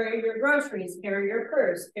 Carry your groceries, carry your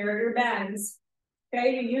purse, carry your bags.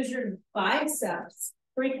 Okay, you use your biceps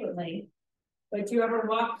frequently, but do you ever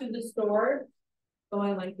walk through the store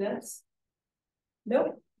going like this?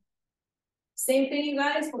 Nope. Same thing, you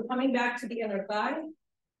guys. We're coming back to the inner thigh.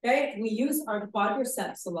 Okay, we use our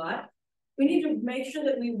quadriceps a lot. We need to make sure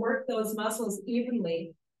that we work those muscles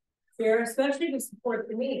evenly here, especially to support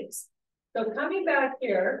the knees. So coming back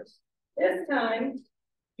here, this time,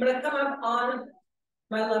 I'm gonna come up on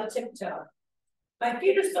my left tiptoe. My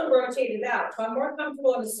feet are still rotated out. If I'm more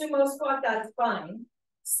comfortable in a sumo squat, that's fine.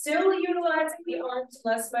 Still utilizing the arms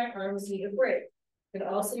unless my arms need a break. You can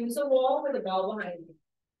also use a wall with a bell behind you.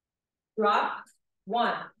 Drop,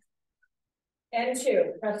 1 and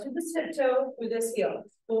 2. Press through the tiptoe through this heel.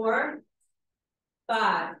 4,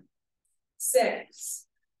 5, 6,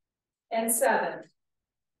 and 7.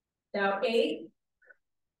 Now 8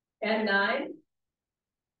 and 9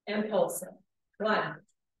 and pulsing. 1,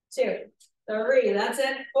 2, 3. That's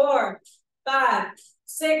it. 4, 5,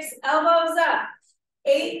 6. Elbows up.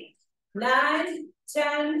 8, 9,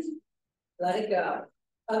 10. Let it go.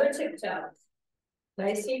 Other tiptoe.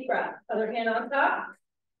 Nice deep breath. Other hand on top.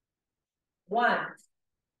 1,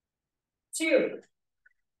 2,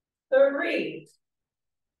 3,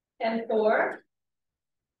 and 4.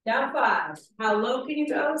 Now 5. How low can you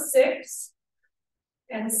go? 6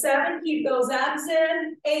 and 7. Keep those abs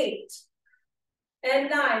in. 8 and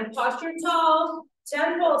 9. Posture tall.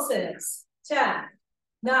 10 pulses. 10,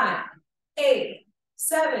 9, 8,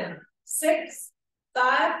 7, 6,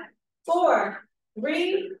 5, 4,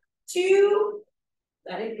 3, 2.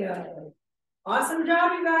 Let it go. Awesome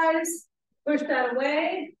job, you guys. Push that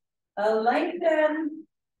away. Lengthen.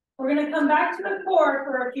 We're going to come back to the core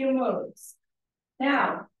for a few moves.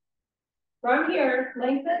 Now, from here,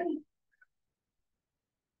 lengthen.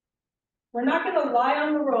 We're not going to lie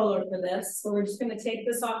on the roller for this, so we're just going to take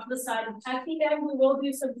this off to the side. At the end, we will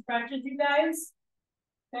do some stretches, you guys.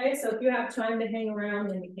 Okay, so if you have time to hang around,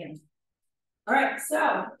 then you can. All right,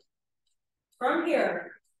 so from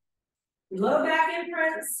here, low back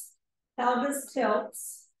imprints, pelvis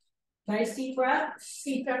tilts. Nice deep breath,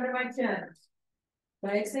 feet under my chin.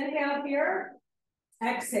 Nice inhale here.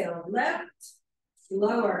 Exhale, lift,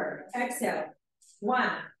 lower. Exhale. 1,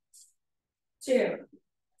 2,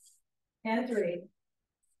 and 3,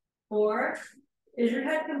 4. Is your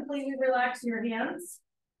head completely relaxed in your hands?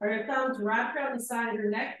 Are your thumbs wrapped around the side of your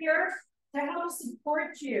neck here to help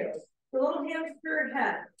support you? The little hands to your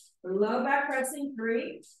head. Low back pressing.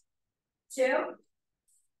 3, 2.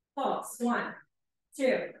 Pulse. 1,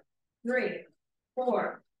 2, 3,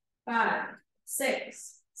 4, 5,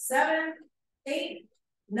 6, 7, 8,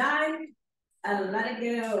 9, and let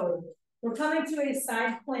it go. We're coming to a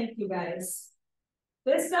side plank, you guys.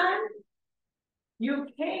 This time, you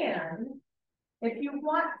can, if you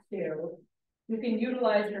want to, you can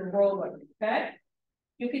utilize your roller, okay?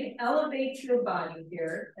 You can elevate your body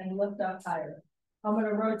here and lift up higher. I'm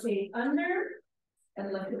gonna rotate under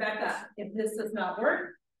and lift it back up. If this does not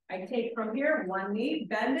work, I take from here, one knee,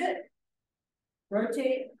 bend it,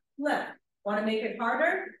 rotate, lift. Wanna make it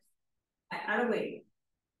harder? I add a weight.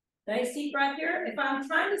 Nice deep breath here. If I'm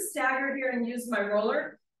trying to stagger here and use my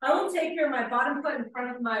roller, I will take here my bottom foot in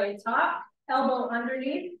front of my top, elbow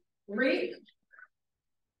underneath, reach.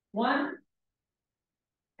 1,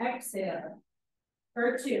 exhale,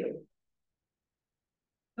 for 2,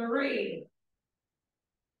 3,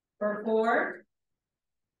 for 4,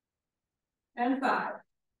 and 5,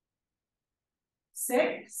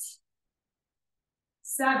 6,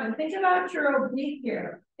 7. Think about your oblique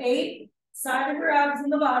here. 8, side of your abs in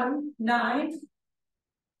the bottom. 9,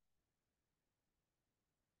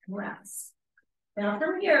 rest. Now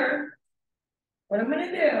from here, what I'm going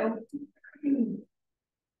to do,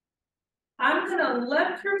 I'm going to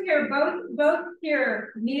lift from here, both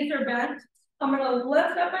here, knees are bent. I'm going to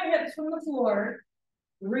lift up my hips from the floor,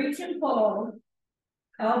 reach and pull,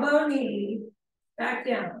 elbow, knee, back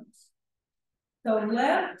down. So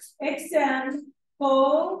lift, extend,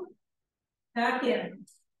 pull, back in.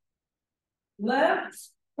 Lift,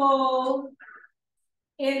 pull,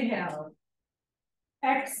 inhale,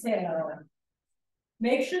 exhale.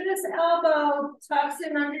 Make sure this elbow tucks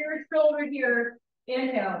in under your shoulder here.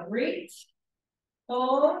 Inhale, reach,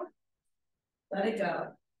 pull, let it go.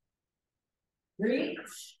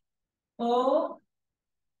 Reach, pull,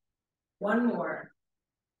 one more.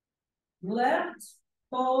 Lift,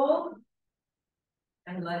 pull,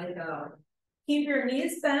 and let it go. Keep your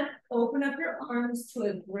knees bent, open up your arms to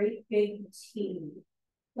a great big T.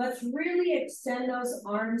 Let's really extend those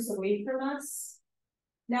arms away from us.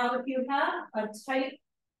 Now, if you have a tight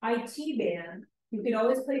IT band, you can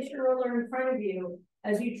always place your roller in front of you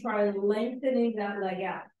as you try lengthening that leg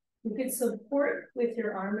out. You can support with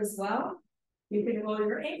your arm as well. You can roll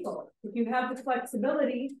your ankle. If you have the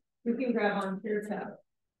flexibility, you can grab onto your toe.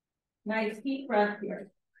 Nice deep breath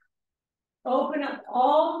here. Open up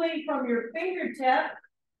all the way from your fingertip,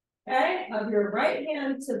 okay, of your right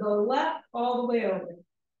hand to the left, all the way over.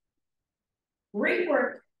 Great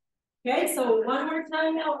work. Okay, so one more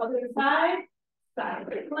time now, other side, side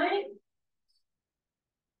plank.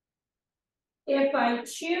 If I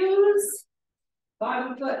choose,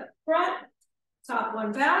 bottom foot front, top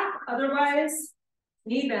one back, otherwise,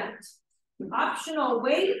 knee bent. Optional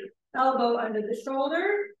weight, elbow under the shoulder,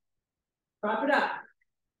 prop it up.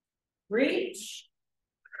 Reach.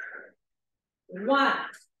 1,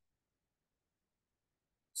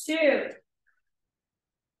 2,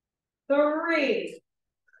 3,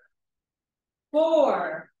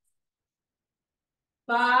 4,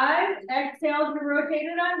 5. Exhale to rotate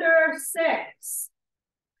it under. 6,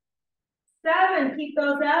 7. Keep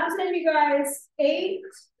those abs in, you guys. 8.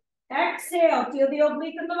 Exhale. Feel the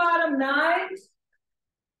oblique in the bottom. 9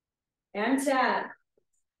 and 10.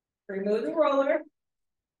 Remove the roller.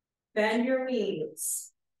 Bend your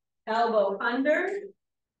knees. Elbow under.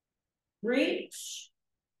 Reach.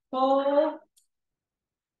 Pull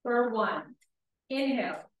for 1.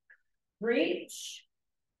 Inhale. Reach.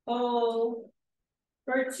 Pull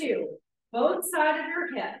for 2. Both sides of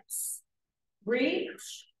your hips.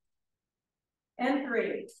 Reach. And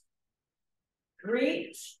 3.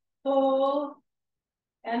 Reach. Pull.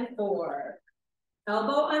 And 4.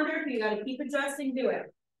 Elbow under. You got to keep adjusting. Do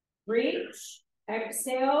it. Reach.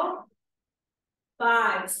 Exhale.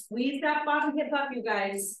 5. Squeeze that bottom hip up, you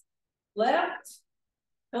guys. Lift.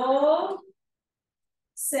 Pull.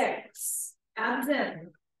 6. Abs in.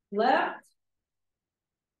 Lift.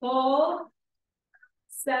 Pull.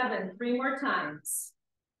 7, 3 more times.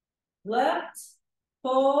 Lift,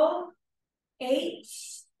 pull, 8,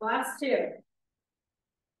 last 2.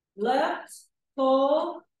 Lift,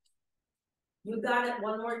 pull, you got it,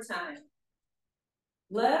 1 more time.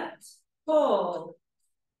 Lift, pull,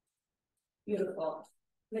 beautiful.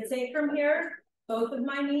 I'm gonna take from here, both of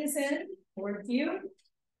my knees in, towards you,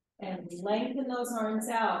 and lengthen those arms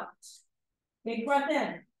out. Big breath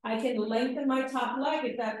in. I can lengthen my top leg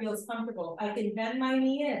if that feels comfortable. I can bend my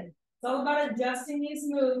knee in. It's all about adjusting these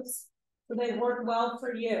moves so they work well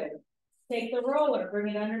for you. Take the roller,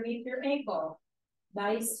 bring it underneath your ankle.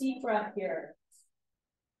 Nice deep breath here.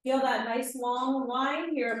 Feel that nice long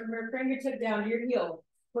line here from your fingertip down to your heel.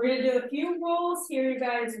 We're gonna do a few rolls here, you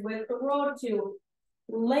guys, with the roller to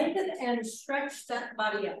lengthen and stretch that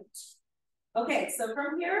body out. Okay, so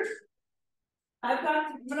from here,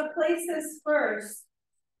 I'm gonna place this first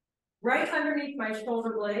right underneath my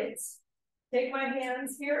shoulder blades. Take my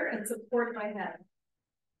hands here and support my head.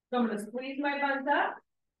 So I'm gonna squeeze my buns up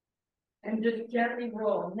and just gently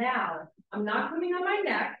roll. Now, I'm not coming on my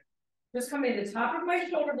neck, just coming to the top of my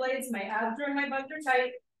shoulder blades, my abs and my buns are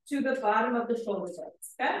tight, to the bottom of the shoulder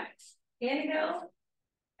blades, okay? Inhale,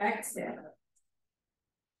 exhale.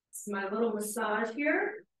 It's my little massage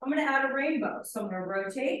here. I'm gonna add a rainbow. So I'm gonna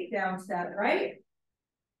rotate down to that right,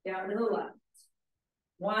 down to the left.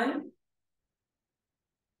 1,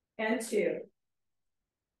 and 2,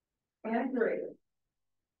 and 3,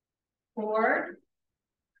 4,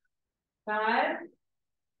 5,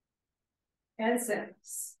 and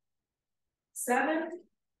 6, 7,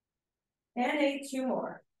 and 8, 2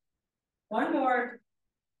 more. 1 more,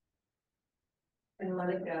 and let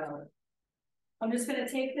it go. I'm just gonna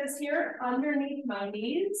take this here underneath my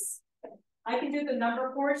knees. I can do the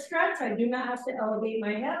number 4 stretch. I do not have to elevate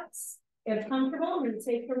my hips. If comfortable, I'm gonna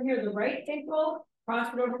take from here the right ankle,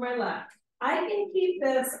 cross it over my left. I can keep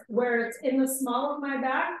this where it's in the small of my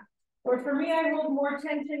back, or for me, I hold more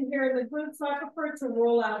tension here in the glutes, so I prefer to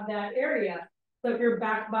roll out that area. So if your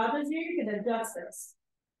back bothers you, you can adjust this.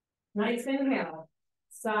 Nice inhale,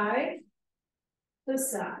 side to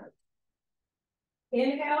side.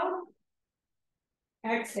 Inhale,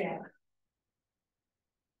 exhale.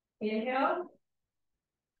 Inhale,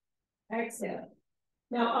 exhale.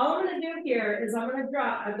 Now, all I'm gonna do here is I'm gonna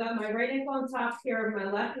drop, I've got my right ankle on top here of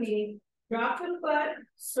my left knee, drop the foot,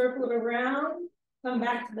 circle it around, come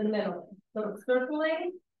back to the middle. So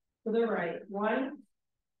circling to the right. 1,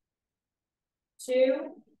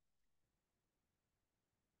 2,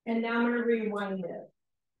 and now I'm gonna rewind it.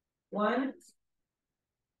 1,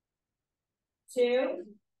 2,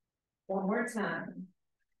 1 more time.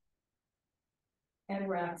 And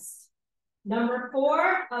rest. Number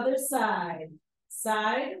 4, other side.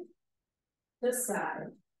 Side to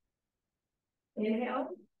side. Inhale,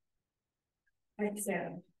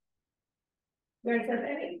 exhale. You guys have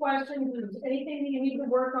any questions, anything that you need to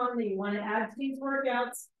work on that you want to add to these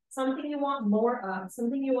workouts, something you want more of,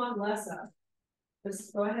 something you want less of,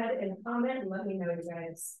 just go ahead and comment and let me know, you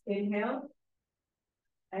guys. Inhale,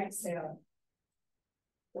 exhale.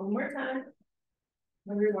 1 more time.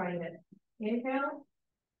 And rewind it. Inhale,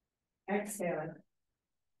 exhale.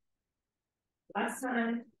 Last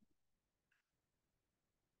time.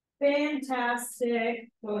 Fantastic.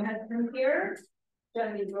 Go ahead from here.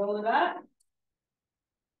 Gently roll it up.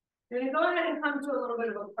 You're going to go ahead and come to a little bit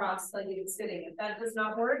of a cross-legged sitting. If that does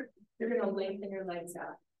not work, you're going to lengthen your legs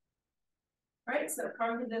out. All right, so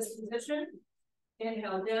come to this position.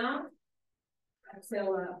 Inhale down.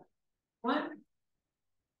 Exhale up. 1,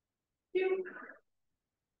 2,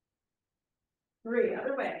 3.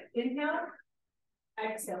 Other way. Inhale.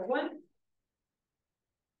 Exhale. 1.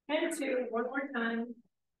 And 2, 1 more time.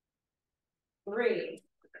 3. If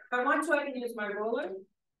I want to, I can use my roller.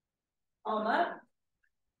 Palm up.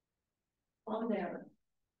 Palm down.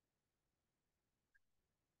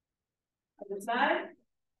 Other side.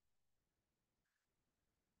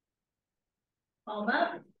 Palm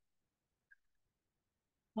up.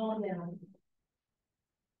 Palm down.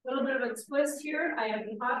 A little bit of a twist here. I have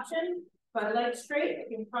the option. If I leg straight,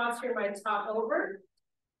 I can cross here my top over.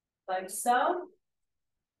 Like so.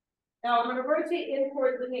 Now I'm going to rotate in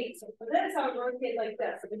towards the knee. So for this, I would rotate like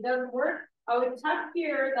this. If it doesn't work, I would tuck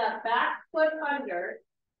here that back foot under.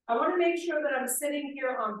 I want to make sure that I'm sitting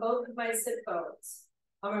here on both of my sit bones.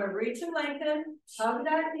 I'm going to reach and lengthen, hug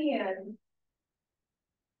that knee in.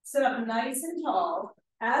 Sit up nice and tall.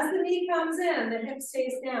 As the knee comes in, the hip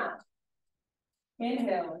stays down.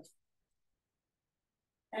 Inhale.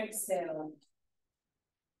 Exhale.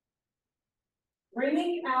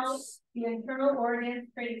 Bringing out the internal organs,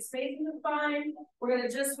 creating space in the spine. We're going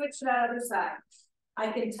to just switch to that other side.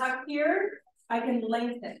 I can tuck here. I can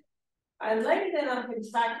lengthen. I lengthen, I'm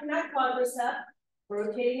contracting that quadricep,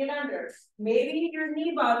 rotating it under. Maybe your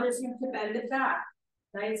knee bothers you to bend it back.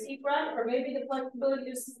 Nice deep breath, or maybe the flexibility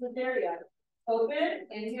just in this area. Open,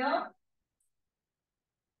 inhale.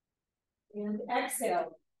 And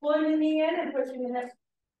exhale. Pulling the knee in and pushing the hip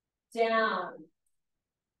down.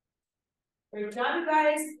 Great job, you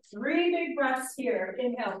guys. 3 big breaths here.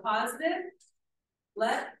 Inhale, positive.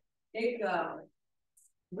 Let it go.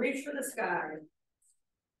 Reach for the sky.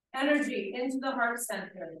 Energy into the heart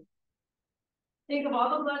center. Think of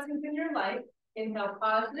all the blessings in your life. Inhale,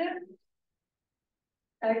 positive.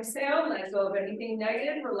 Exhale, let go of anything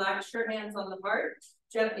negative. Relax your hands on the heart.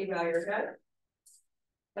 Gently bow your head.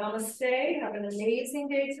 Namaste. Have an amazing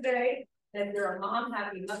day today. And if you're a mom,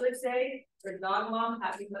 happy Mother's Day. If you're a dog mom,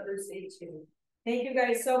 happy Mother's Day too. Thank you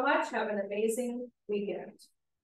guys so much. Have an amazing weekend.